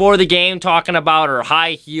video before the game talking about her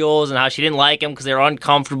high heels and how she didn't like them because they were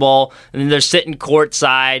uncomfortable, and then they're sitting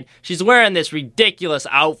courtside. She's wearing this ridiculous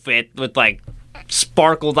outfit with like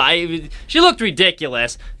sparkled eye. She looked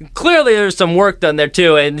ridiculous. Clearly there's some work done there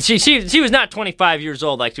too, and she was not 25 years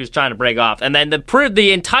old like she was trying to break off. And then the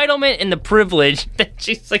entitlement and the privilege that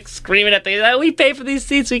she's like screaming at we pay for these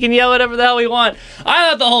seats, we can yell whatever the hell we want. I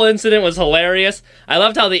thought the whole incident was hilarious. I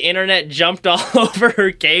loved how the internet jumped all over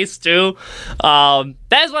her case too.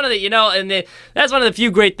 That's one of the that's one of the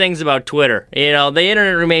few great things about Twitter. The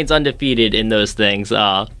internet remains undefeated in those things.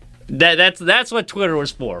 That's what Twitter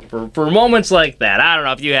was for moments like that. I don't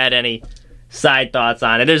know if you had any side thoughts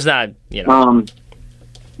on it. There's not,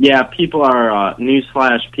 Yeah, people are,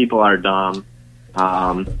 newsflash, people are dumb.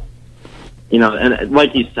 And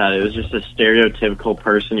like you said, it was just a stereotypical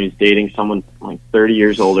person who's dating someone like 30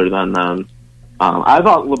 years older than them. I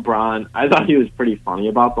thought he was pretty funny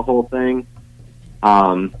about the whole thing.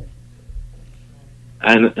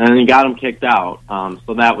 And he got him kicked out.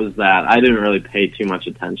 So that was that. I didn't really pay too much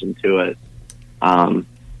attention to it. But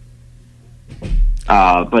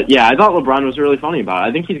yeah, I thought LeBron was really funny about it.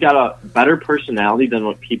 I think he's got a better personality than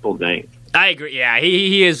what people think. I agree. Yeah,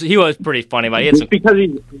 he was pretty funny about it. Just because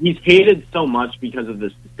he's hated so much because of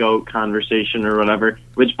this GOAT conversation or whatever,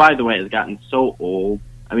 which, by the way, has gotten so old.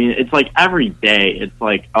 I mean, it's like every day it's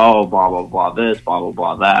like, oh, blah, blah, blah, this, blah, blah,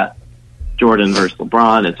 blah, that. Jordan versus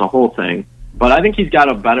LeBron. It's a whole thing. But I think he's got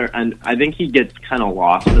and I think he gets kind of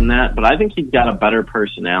lost in that, but I think he's got a better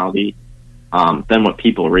personality than what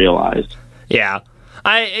people realize. Yeah,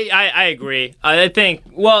 I agree. I think,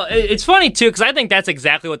 well, it's funny, too, because I think that's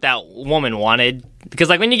exactly what that woman wanted. Because,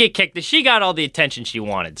 like, when you get kicked, she got all the attention she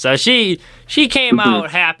wanted. So she came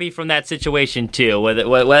out happy from that situation, too, with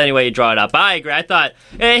any way you draw it up. I agree. I thought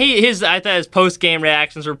his post-game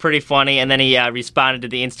reactions were pretty funny, and then he responded to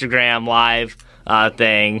the Instagram Live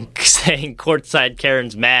thing saying courtside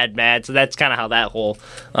Karen's mad. So that's kind of how that whole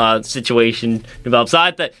situation developed. So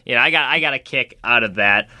I thought, I got a kick out of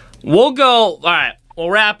that. We'll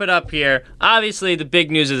wrap it up here. Obviously, the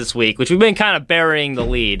big news of this week, which we've been kind of burying the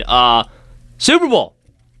lead. Super Bowl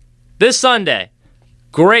this Sunday.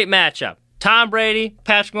 Great matchup. Tom Brady,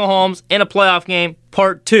 Patrick Mahomes in a playoff game,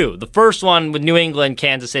 part 2. The first one with New England,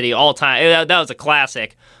 Kansas City, all time. That was a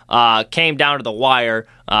classic. Came down to the wire.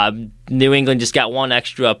 New England just got one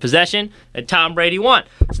extra possession, and Tom Brady won.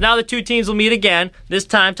 So now the two teams will meet again. This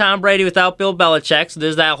time, Tom Brady without Bill Belichick. So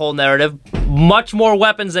there's that whole narrative. Much more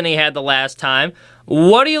weapons than he had the last time.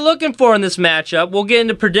 What are you looking for in this matchup? We'll get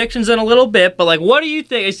into predictions in a little bit, but what do you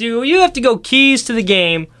think? So you have to go keys to the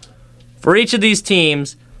game for each of these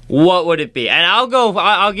teams. What would it be? And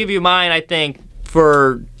I'll give you mine. I think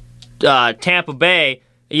for Tampa Bay,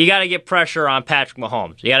 you got to get pressure on Patrick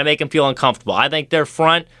Mahomes. You got to make him feel uncomfortable. I think their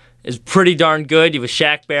front is pretty darn good. You have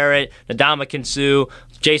Shaq Barrett, Ndamukong Suh,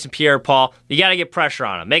 Jason Pierre-Paul. You got to get pressure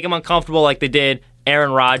on him. Make him uncomfortable like they did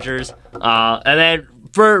Aaron Rodgers. And then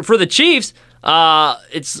for the Chiefs,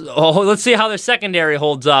 let's see how their secondary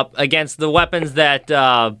holds up against the weapons that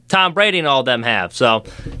Tom Brady and all of them have. So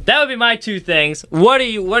that would be my two things. What are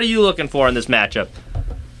you looking for in this matchup?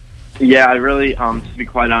 Yeah, I really, to be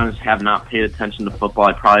quite honest, have not paid attention to football.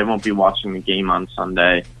 I probably won't be watching the game on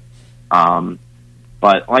Sunday.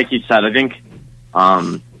 But like you said, I think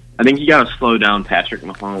you got to slow down Patrick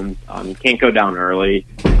Mahomes. You can't go down early,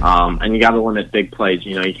 and you got to limit big plays.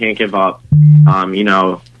 You can't give up,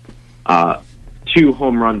 2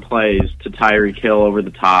 home run plays to Tyreek Hill over the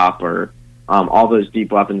top, or all those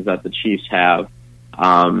deep weapons that the Chiefs have.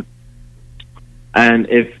 And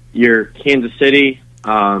if you're Kansas City,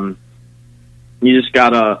 you just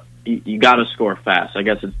gotta score fast. I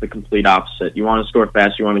guess it's the complete opposite. You want to score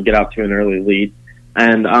fast. You want to get out to an early lead.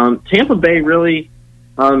 And Tampa Bay really,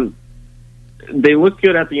 they looked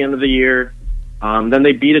good at the end of the year. Then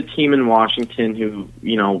they beat a team in Washington who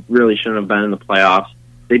really shouldn't have been in the playoffs.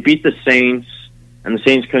 They beat the Saints, and the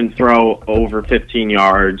Saints couldn't throw over 15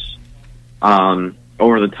 yards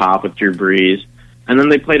over the top with Drew Brees. And then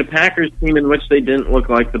they played a Packers team in which they didn't look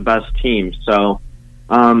like the best team. So,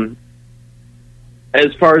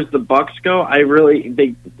 as far as the Bucs go,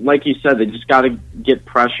 they like you said, they just got to get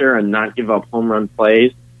pressure and not give up home run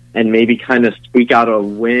plays, and maybe kind of squeak out a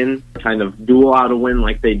win, kind of duel out a win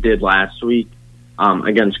like they did last week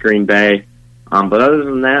against Green Bay. But other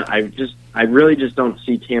than that, I really just don't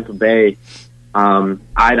see Tampa Bay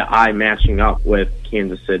eye to eye matching up with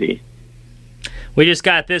Kansas City. We just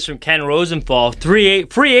got this from Ken Rosenthal. Free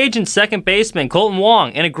agent second baseman Colton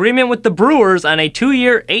Wong in agreement with the Brewers on a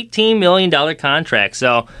 2-year, $18 million contract.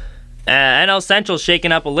 So NL Central's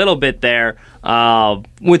shaking up a little bit there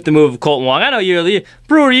with the move of Colton Wong. I know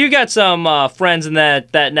Brewer, you got some friends in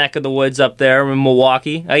that neck of the woods up there in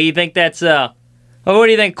Milwaukee. You think that's what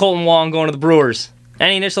do you think, Colton Wong going to the Brewers?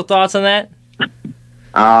 Any initial thoughts on that?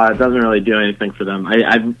 It doesn't really do anything for them.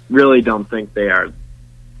 I really don't think they are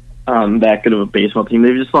that good of a baseball team.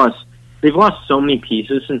 They've lost so many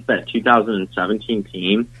pieces since that 2017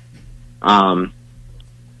 team. Not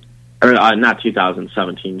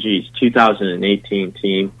 2017, 2018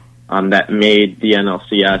 team that made the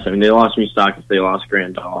NLCS. I mean, they lost Moustakas, they lost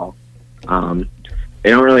Grandal. They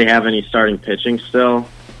don't really have any starting pitching still.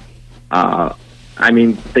 I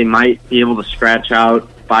mean, they might be able to scratch out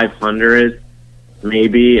 500,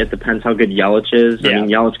 maybe. It depends how good Yelich is. Yeah. I mean,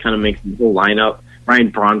 Yelich kind of makes the whole lineup. Ryan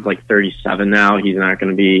Braun's like 37 now. He's not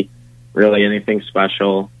going to be really anything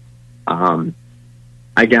special. Again,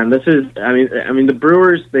 the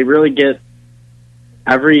Brewers, they really get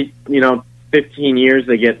every, 15 years,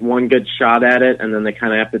 they get one good shot at it, and then they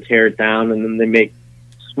kind of have to tear it down, and then they make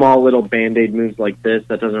small little Band-Aid moves like this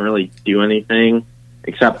that doesn't really do anything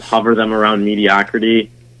except hover them around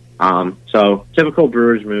mediocrity. So typical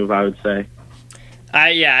Brewers move, I would say. I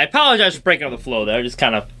apologize for breaking up the flow there. Just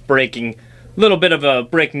kind of breaking a little bit of a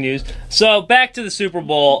breaking news. So back to the Super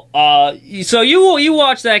Bowl. So you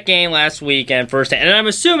watched that game last weekend firsthand, and I'm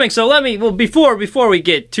assuming. So before we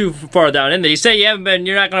get too far down in there, you say you're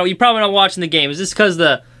probably not watching the game. Is this because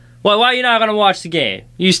why are you not going to watch the game?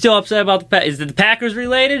 You still upset about is the Packers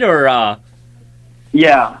related or?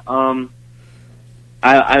 Yeah.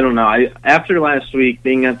 I don't know. After last week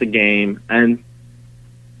being at the game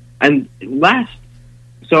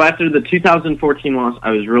So after the 2014 loss, I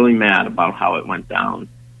was really mad about how it went down.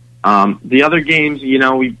 The other games,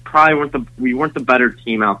 we probably weren't the better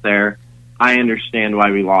team out there. I understand why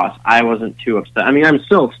we lost. I wasn't too upset. I mean, I was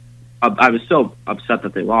still upset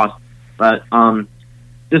that they lost. But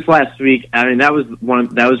this last week, I mean, that was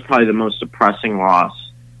probably the most depressing loss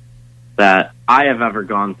that I have ever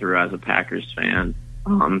gone through as a Packers fan.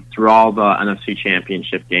 Through all the NFC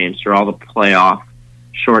Championship games, through all the playoff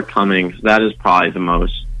shortcomings, that is probably the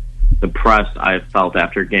most depressed I've felt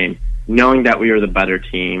after a game, knowing that we were the better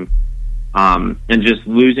team, and just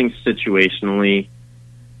losing situationally,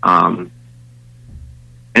 and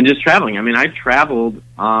just traveling. I mean, I traveled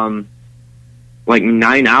like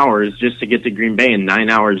 9 hours just to get to Green Bay and 9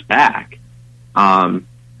 hours back,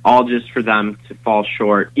 all just for them to fall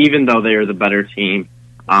short, even though they are the better team.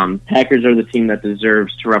 Packers are the team that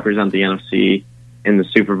deserves to represent the NFC in the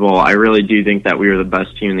Super Bowl. I really do think that we were the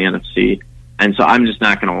best team in the NFC, and so I'm just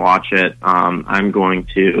not going to watch it. I'm going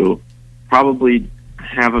to probably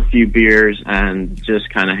have a few beers and just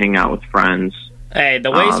kind of hang out with friends. Hey,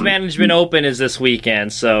 the Waste Management Open is this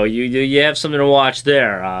weekend, so you have something to watch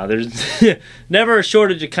there. There's never a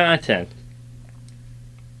shortage of content.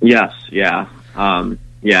 Yes, yeah. I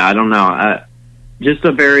don't know. It's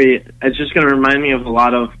just going to remind me of a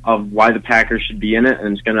lot of why the Packers should be in it,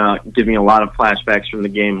 and it's going to give me a lot of flashbacks from the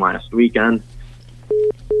game last weekend.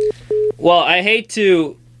 Well, I hate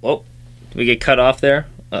to... Oh, did we get cut off there?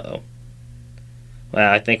 Uh-oh.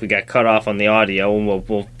 Well, I think we got cut off on the audio, and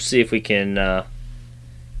we'll see if we can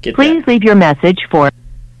get Please leave your message for...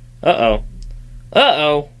 Uh-oh.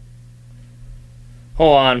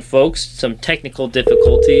 Hold on, folks. Some technical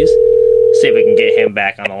difficulties. See if we can get him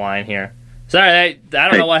back on the line here. Sorry, I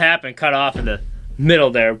don't know what happened. Cut off in the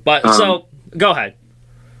middle there. But so, go ahead.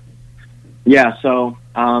 Yeah, so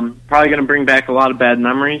probably going to bring back a lot of bad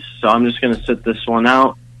memories, so I'm just going to sit this one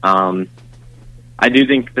out. I do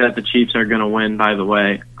think that the Chiefs are going to win, by the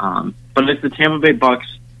way. But if the Tampa Bay Bucks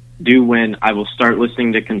do win, I will start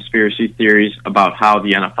listening to conspiracy theories about how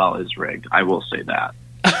the NFL is rigged. I will say that.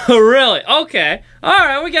 Really? Okay. All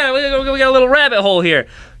right, we got a little rabbit hole here.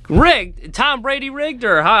 Rigged? Tom Brady rigged,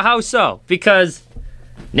 or how so? Because,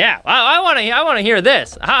 yeah, I want to hear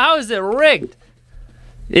this. How is it rigged?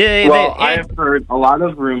 I have heard a lot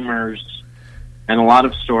of rumors and a lot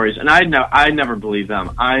of stories, and I never believe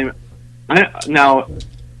them. Now,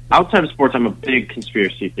 outside of sports, I'm a big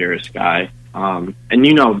conspiracy theorist guy, and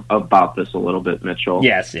you know about this a little bit, Mitchell.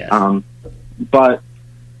 Yes. But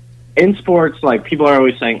in sports, like, people are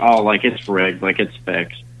always saying, "Oh, like, it's rigged, like it's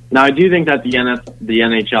fixed." Now, I do think that the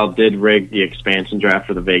NHL did rig the expansion draft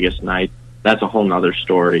for the Vegas Knights. That's a whole nother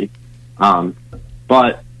story.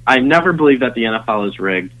 But I never believed that the NFL is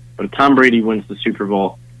rigged. But if Tom Brady wins the Super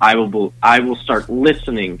Bowl, I will start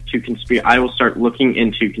listening to I will start looking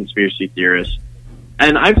into conspiracy theorists.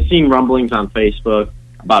 And I've seen rumblings on Facebook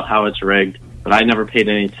about how it's rigged, but I never paid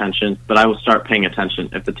any attention. But I will start paying attention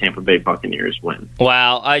if the Tampa Bay Buccaneers win.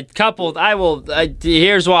 Well,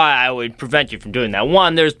 here's why I would prevent you from doing that.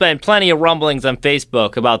 One, there's been plenty of rumblings on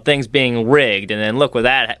Facebook about things being rigged, and then look where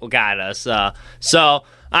that got us. So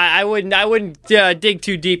I wouldn't dig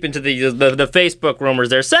too deep into the Facebook rumors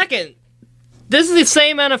there. Second, this is the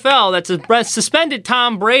same NFL that suspended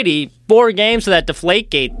Tom Brady 4 games for that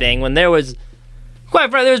Deflategate thing when there was, quite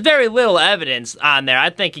frankly, there was very little evidence on there.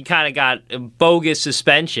 I think he kind of got a bogus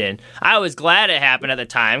suspension. I was glad it happened at the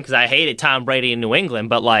time because I hated Tom Brady in New England,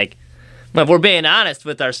 but if we're being honest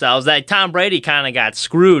with ourselves, that Tom Brady kind of got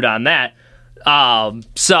screwed on that.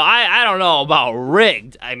 So I don't know about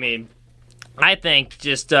rigged. I mean, I think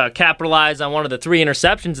just capitalize on one of the 3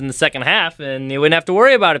 interceptions in the second half, and you wouldn't have to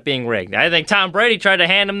worry about it being rigged. I think Tom Brady tried to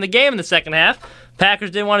hand him the game in the second half.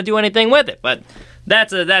 Packers didn't want to do anything with it, but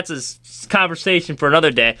that's a conversation for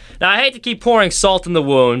another day. Now, I hate to keep pouring salt in the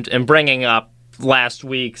wound and bringing up last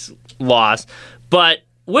week's loss, but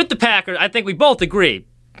with the Packers, I think we both agree,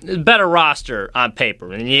 better roster on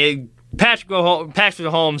paper. And Patrick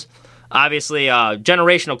Mahomes, obviously a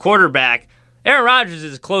generational quarterback. Aaron Rodgers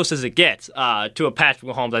is as close as it gets to a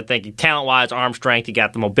Patrick Mahomes, I think. Talent-wise, arm strength, he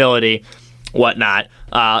got the mobility, whatnot.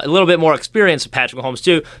 A little bit more experience with Patrick Mahomes,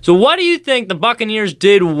 too. So what do you think the Buccaneers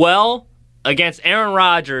did well against Aaron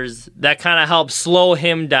Rodgers that kind of helped slow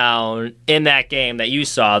him down in that game that you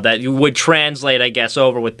saw that you would translate, I guess,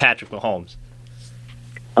 over with Patrick Mahomes?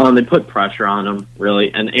 They put pressure on him,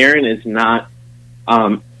 really. And Aaron is not...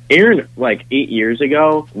 Aaron, 8 years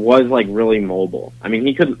ago, was really mobile. I mean,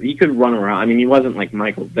 he could run around. I mean, he wasn't like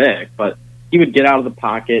Michael Vick, but he would get out of the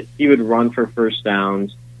pocket. He would run for first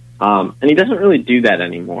downs, and he doesn't really do that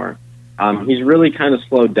anymore. He's really kind of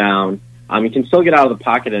slowed down. He can still get out of the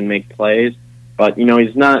pocket and make plays, but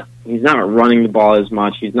he's not running the ball as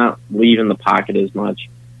much. He's not leaving the pocket as much.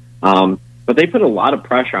 But they put a lot of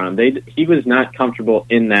pressure on him. He was not comfortable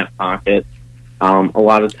in that pocket a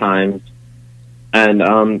lot of times.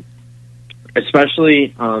 And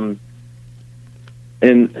especially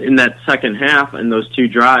in that second half and those 2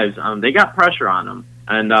 drives, they got pressure on him,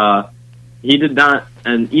 and he did not.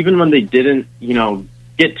 And even when they didn't,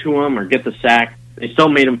 get to him or get the sack, they still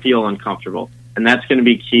made him feel uncomfortable, and that's going to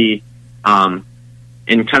be key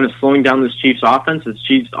in kind of slowing down this Chiefs offense. This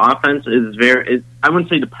Chiefs offense is I wouldn't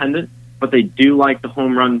say dependent, but they do like the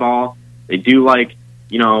home run ball. They do like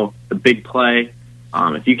the big play.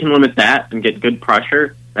 If you can limit that and get good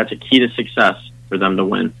pressure, that's a key to success for them to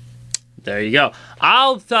win. There you go.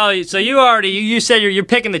 I'll tell you. So you said you're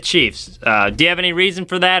picking the Chiefs. Do you have any reason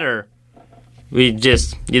for that, or you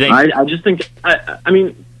think? I just think. I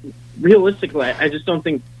mean, realistically, I just don't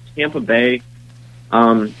think Tampa Bay.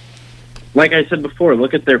 Like I said before,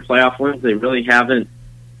 look at their playoff wins. They really haven't.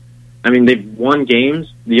 I mean, they've won games.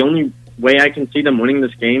 The only way I can see them winning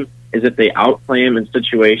this game is if they outplay them in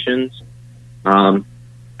situations.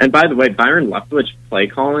 And by the way, Byron Leftwich play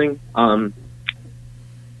calling, and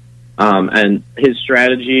his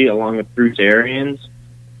strategy along with Bruce Arians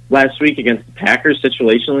last week against the Packers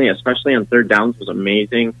situationally, especially on third downs, was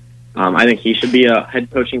amazing. I think he should be a head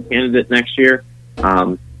coaching candidate next year.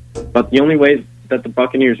 But the only way that the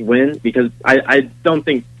Buccaneers win, because I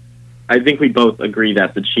think we both agree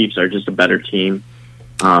that the Chiefs are just a better team.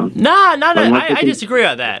 I disagree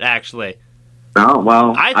on that, actually. Oh,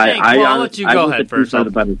 well, I'll let you go ahead first. Are the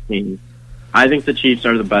better team. I think the Chiefs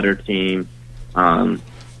are the better team. I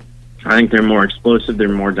think they're more explosive. They're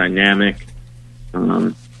more dynamic.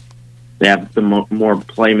 They have the more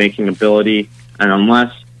playmaking ability. And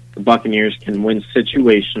unless the Buccaneers can win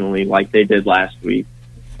situationally like they did last week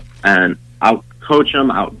and out-coach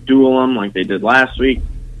them, out-duel them like they did last week,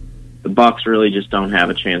 the Bucs really just don't have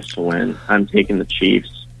a chance to win. I'm taking the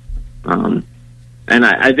Chiefs. And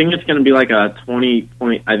I think it's going to be like a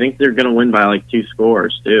 20-point. I think they're going to win by 2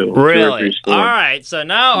 scores, too. Really? 2 or 3 scores. All right. So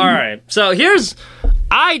now, all right. So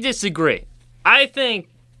I disagree. I think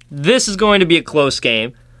this is going to be a close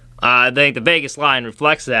game. I think the Vegas line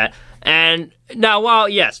reflects that. And now, while,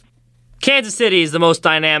 yes, Kansas City is the most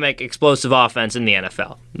dynamic, explosive offense in the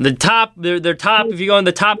NFL. They're top, if you go in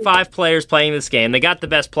the top 5 players playing this game, they got the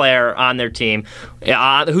best player on their team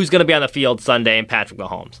who's going to be on the field Sunday, and Patrick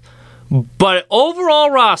Mahomes. But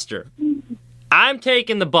overall roster, I'm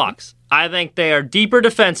taking the Bucs. I think they are deeper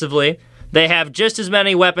defensively. They have just as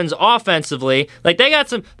many weapons offensively. They got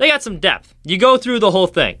some depth. You go through the whole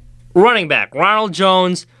thing. Running back, Ronald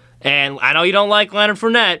Jones, and I know you don't like Leonard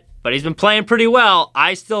Fournette, but he's been playing pretty well.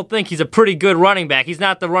 I still think he's a pretty good running back. He's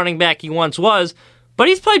not the running back he once was, but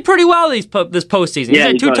he's played pretty well this postseason. He's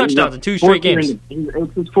had 2 touchdowns in 2 straight games.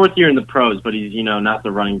 It's his 4th year in the pros, but he's not the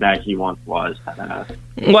running back he once was.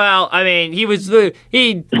 Well, I mean, he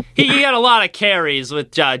got a lot of carries with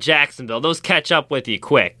Jacksonville. Those catch up with you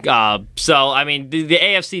quick. So I mean, the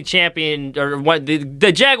AFC champion or what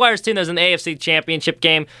the Jaguars team that's in the AFC Championship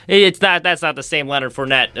game. That's not the same Leonard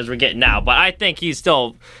Fournette as we're getting now, but I think he's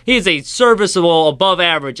a serviceable, above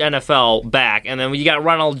average NFL back. And then when you got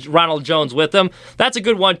Ronald Jones with him, that's a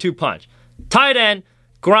good 1-2 punch. Tight end.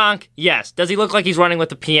 Gronk, yes. Does he look like he's running with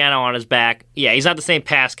the piano on his back? Yeah, he's not the same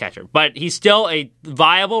pass catcher, but he's still a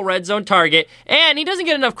viable red zone target, and he doesn't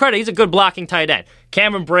get enough credit. He's a good blocking tight end.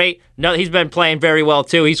 Cameron Brate, no, he's been playing very well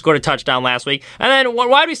too. He scored a touchdown last week. And then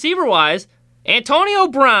wide receiver-wise, Antonio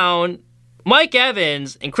Brown, Mike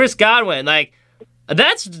Evans, and Chris Godwin,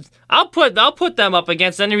 I'll put them up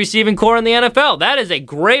against any receiving core in the NFL. That is a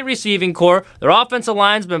great receiving core. Their offensive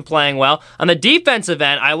line's been playing well. On the defensive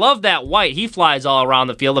end, I love that White. He flies all around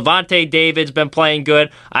the field. Levante David's been playing good.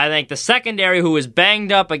 I think the secondary, who was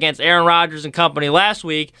banged up against Aaron Rodgers and company last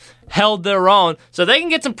week, held their own, so they can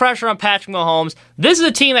get some pressure on Patrick Mahomes. This is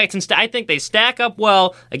a team that I think they stack up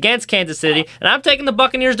well against Kansas City, and I'm taking the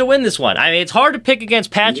Buccaneers to win this one. I mean, it's hard to pick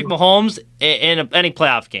against Patrick Mahomes in any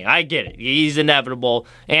playoff game. I get it. He's inevitable,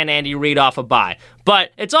 and Andy Reid off a bye.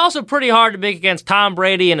 But it's also pretty hard to pick against Tom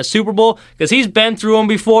Brady in a Super Bowl because he's been through them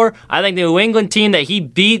before. I think the New England team that he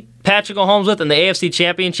beat Patrick Mahomes with in the AFC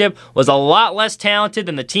Championship was a lot less talented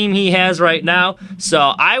than the team he has right now. So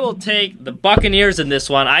I will take the Buccaneers in this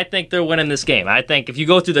one. I think they're winning this game. I think if you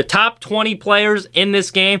go through the top 20 players in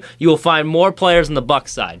this game, you will find more players on the Bucs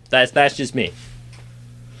side. That's just me.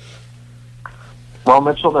 Well,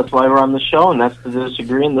 Mitchell, that's why we're on the show, and that's to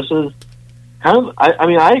disagree. And this is kind of,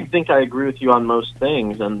 I think I agree with you on most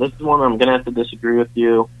things, and this is one I'm going to have to disagree with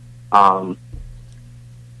you.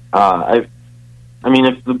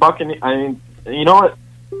 If the Buccaneers, you know what?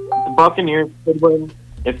 The Buccaneers could win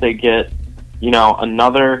if they get,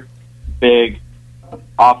 another big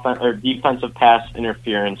offense or defensive pass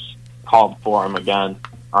interference called for them again.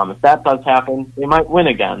 If that does happen, they might win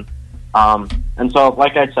again. And so,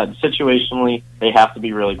 like I said, situationally, they have to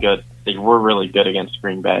be really good. They were really good against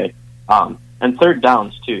Green Bay. And third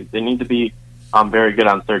downs, too. They need to be very good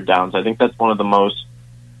on third downs. I think that's one of the most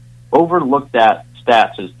overlooked at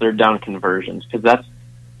stats is third down conversions, because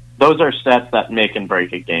those are stats that make and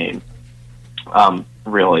break a game,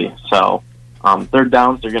 really. So third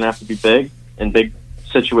downs, they're going to have to be big. In big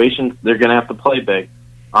situations, they're going to have to play big.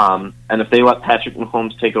 And if they let Patrick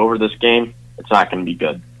Mahomes take over this game, it's not going to be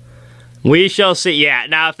good. We shall see. Yeah,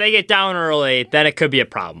 now if they get down early, then it could be a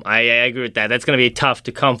problem. I agree with that. That's going to be tough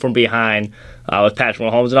to come from behind with Patrick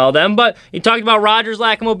Mahomes and all of them. But you talked about Rodgers'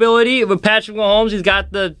 lack of mobility. With Patrick Mahomes, he's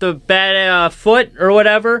got the bad foot or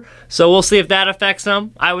whatever. So we'll see if that affects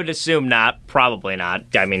him. I would assume not. Probably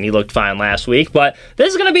not. I mean, he looked fine last week. But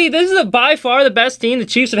this is by far the best team the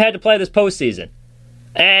Chiefs have had to play this postseason.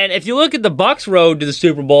 And if you look at the Bucs' road to the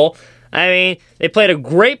Super Bowl, I mean, they played a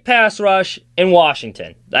great pass rush in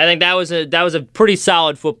Washington. I think that was a pretty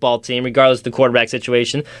solid football team, regardless of the quarterback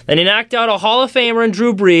situation. Then he knocked out a Hall of Famer in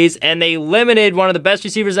Drew Brees, and they limited one of the best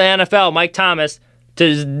receivers in the NFL, Mike Thomas,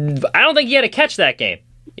 to. I don't think he had to catch that game.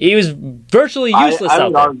 He was virtually useless I out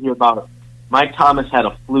would there. argue about it. Mike Thomas had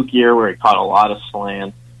a fluke year where he caught a lot of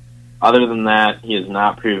slants. Other than that, he has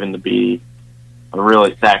not proven to be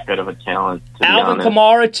really that good of a talent. Alvin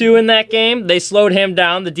Kamara, too, in that game. They slowed him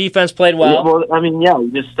down. The defense played well.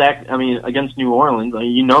 We just stacked. Against New Orleans,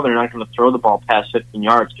 they're not going to throw the ball past 15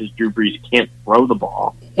 yards because Drew Brees can't throw the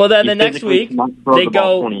ball. Well, then the next week, they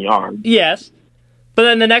go 20 yards. Yes. But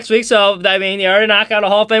then the next week, you already knock out a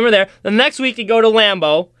Hall of Famer there. The next week, you go to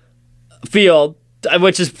Lambeau Field,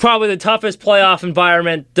 which is probably the toughest playoff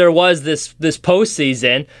environment there was this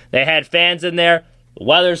postseason. They had fans in there. The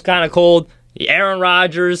weather's kind of cold. Aaron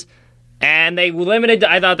Rodgers, and they limited.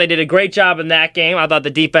 I thought they did a great job in that game. I thought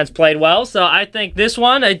the defense played well. So I think this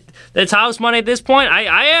one, it's house money at this point.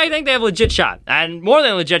 I think they have a legit shot, and more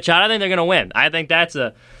than a legit shot, I think they're going to win. I think that's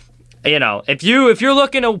if you're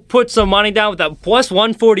looking to put some money down with that plus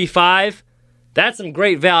 145, that's some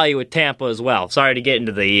great value with Tampa as well. Sorry to get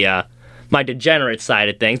into the my degenerate side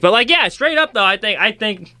of things, but straight up though, I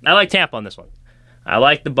think I like Tampa on this one. I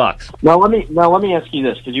like the Bucs. Now let me ask you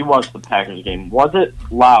this, because you watched the Packers game. Was it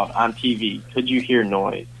loud on TV? Could you hear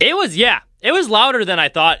noise? It was, yeah. It was louder than I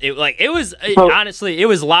thought. Honestly, it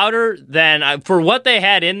was louder than for what they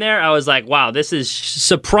had in there. I was like, wow, this is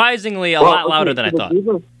surprisingly a lot louder than I thought.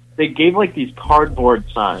 They gave these cardboard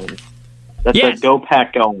signs that said "Go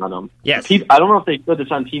Pack Go" on them. Yes. I don't know if they put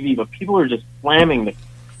this on TV, but people are just slamming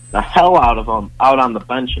the hell out of them out on the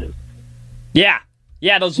benches. Yeah.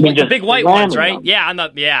 Yeah, those I mean, the big white ones, right? them.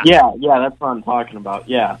 Yeah, Yeah, that's what I'm talking about.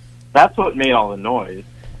 Yeah, that's what made all the noise,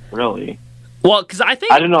 really. Well, because I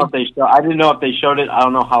think I didn't know if they showed it. I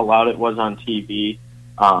don't know how loud it was on TV,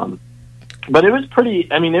 but it was pretty.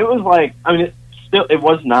 I mean, it was like. I mean, it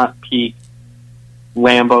was not peak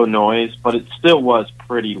Lambeau noise, but it still was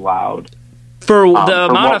pretty loud for the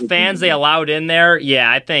amount of fans they allowed in there.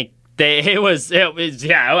 Yeah, I think it was.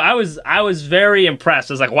 Yeah, I was very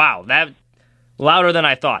impressed. I was like, wow, that louder than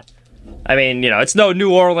I thought. I mean, it's no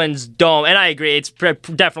New Orleans Dome, and I agree. It's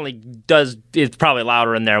definitely does. It's probably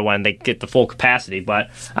louder in there when they get the full capacity, but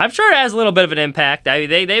I'm sure it has a little bit of an impact.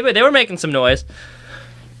 They were making some noise.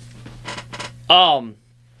 So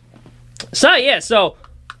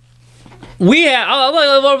we have.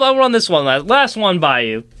 I'll run this one last one by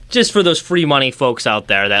you, just for those free money folks out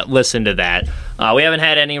there that listen to that. We haven't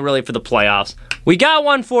had any really for the playoffs. We got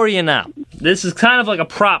one for you now. This is kind of like a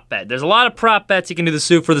prop bet. There's a lot of prop bets you can do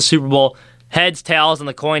for the Super Bowl. Heads, tails, and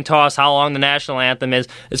the coin toss, how long the national anthem is.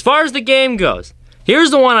 As far as the game goes, here's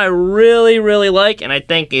the one I really, really like, and I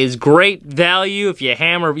think is great value if you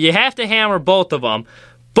have to hammer both of them.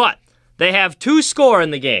 But they have 2 score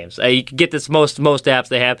in the games. You can get this most apps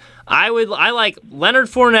they have. I like Leonard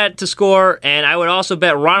Fournette to score, and I would also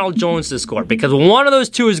bet Ronald Jones to score because one of those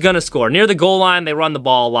 2 is going to score. Near the goal line, they run the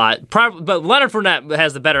ball a lot. But Leonard Fournette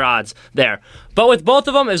has the better odds there. But with both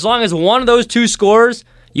of them, as long as one of those 2 scores,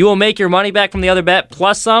 you will make your money back from the other bet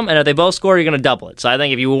plus some, and if they both score, you're going to double it. So I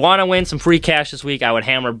think if you want to win some free cash this week, I would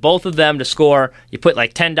hammer both of them to score. You put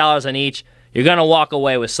like $10 on each. You're going to walk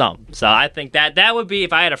away with some. So I think that would be,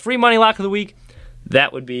 if I had a free money lock of the week,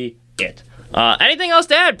 that would be it. Anything else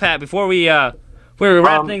to add, Pat, before we wrap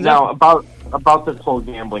things up? Now, about this whole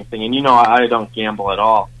gambling thing, and I don't gamble at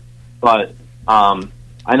all, but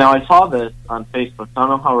I know I saw this on Facebook. I don't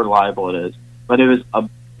know how reliable it is, but it was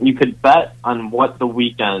you could bet on what the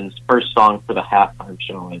Weeknd's first song for the halftime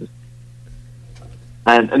show is.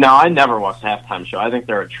 And now I never watch the halftime show. I think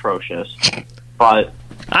they're atrocious, but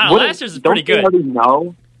last year's is pretty good.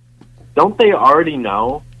 Don't they already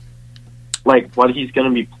know, like, what he's going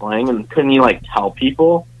to be playing, and couldn't he, like, tell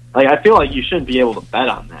people? Like, I feel like you shouldn't be able to bet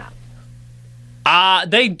on that.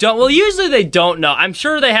 They don't. Well, usually they don't know. I'm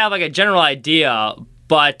sure they have, like, a general idea,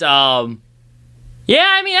 but, yeah,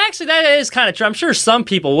 I mean, actually, that is kind of true. I'm sure some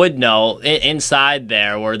people would know inside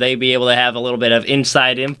there, where they'd be able to have a little bit of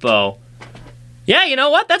inside info. Yeah, you know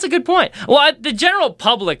what? That's a good point. Well, the general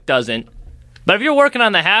public doesn't. But if you're working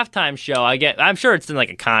on the halftime show, I'm sure it's in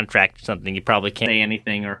like a contract or something. You probably can't say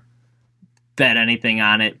anything or bet anything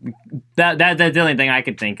on it. That's the only thing I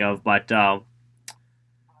could think of. But tell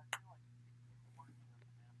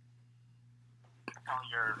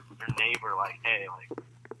your neighbor, like, hey, like,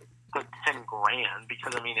 put $10,000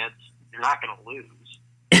 because I mean you're not going to lose.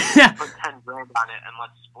 Put $10,000 on it and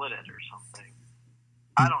let's split it or something.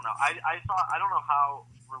 I don't know. I don't know how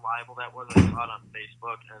reliable that was. I saw it on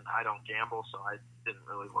Facebook, and I don't gamble, so I didn't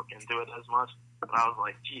really look into it as much. But I was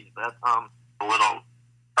like, geez, that's a little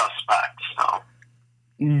suspect. So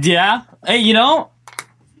yeah, hey,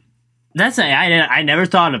 I never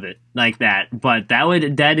thought of it like that, but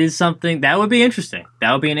that is something that would be interesting.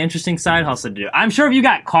 That would be an interesting side hustle to do. I'm sure if you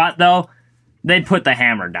got caught though, they'd put the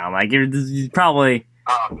hammer down. Like you're probably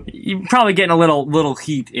getting a little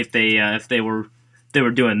heat if they were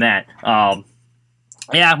doing that.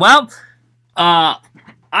 Yeah, well,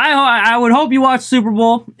 I would hope you watch Super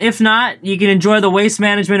Bowl. If not, you can enjoy the Waste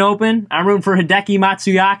Management Open. I'm rooting for Hideki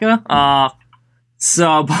Matsuyama.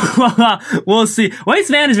 So we'll see.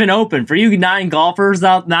 Waste Management Open for you non-golf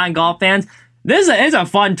fans. This is a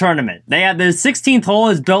fun tournament. They have the 16th hole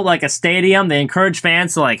is built like a stadium. They encourage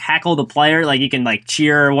fans to like heckle the player, like you can like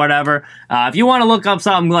cheer or whatever. If you want to look up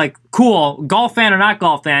something like cool, golf fan or not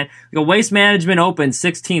golf fan, the Waste Management Open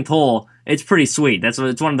 16th hole. It's pretty sweet. It's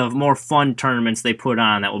one of the more fun tournaments they put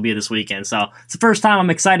on that will be this weekend. So it's the first time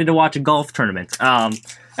I'm excited to watch a golf tournament.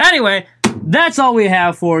 Anyway, that's all we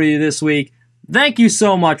have for you this week. Thank you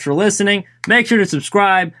so much for listening. Make sure to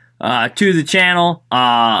subscribe to the channel.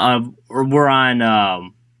 We're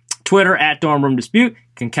on Twitter at Dorm Room Dispute.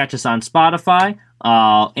 You can catch us on Spotify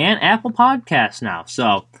and Apple Podcasts now.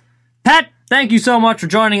 So, Pat, thank you so much for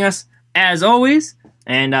joining us as always,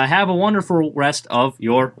 and have a wonderful rest of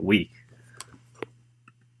your week.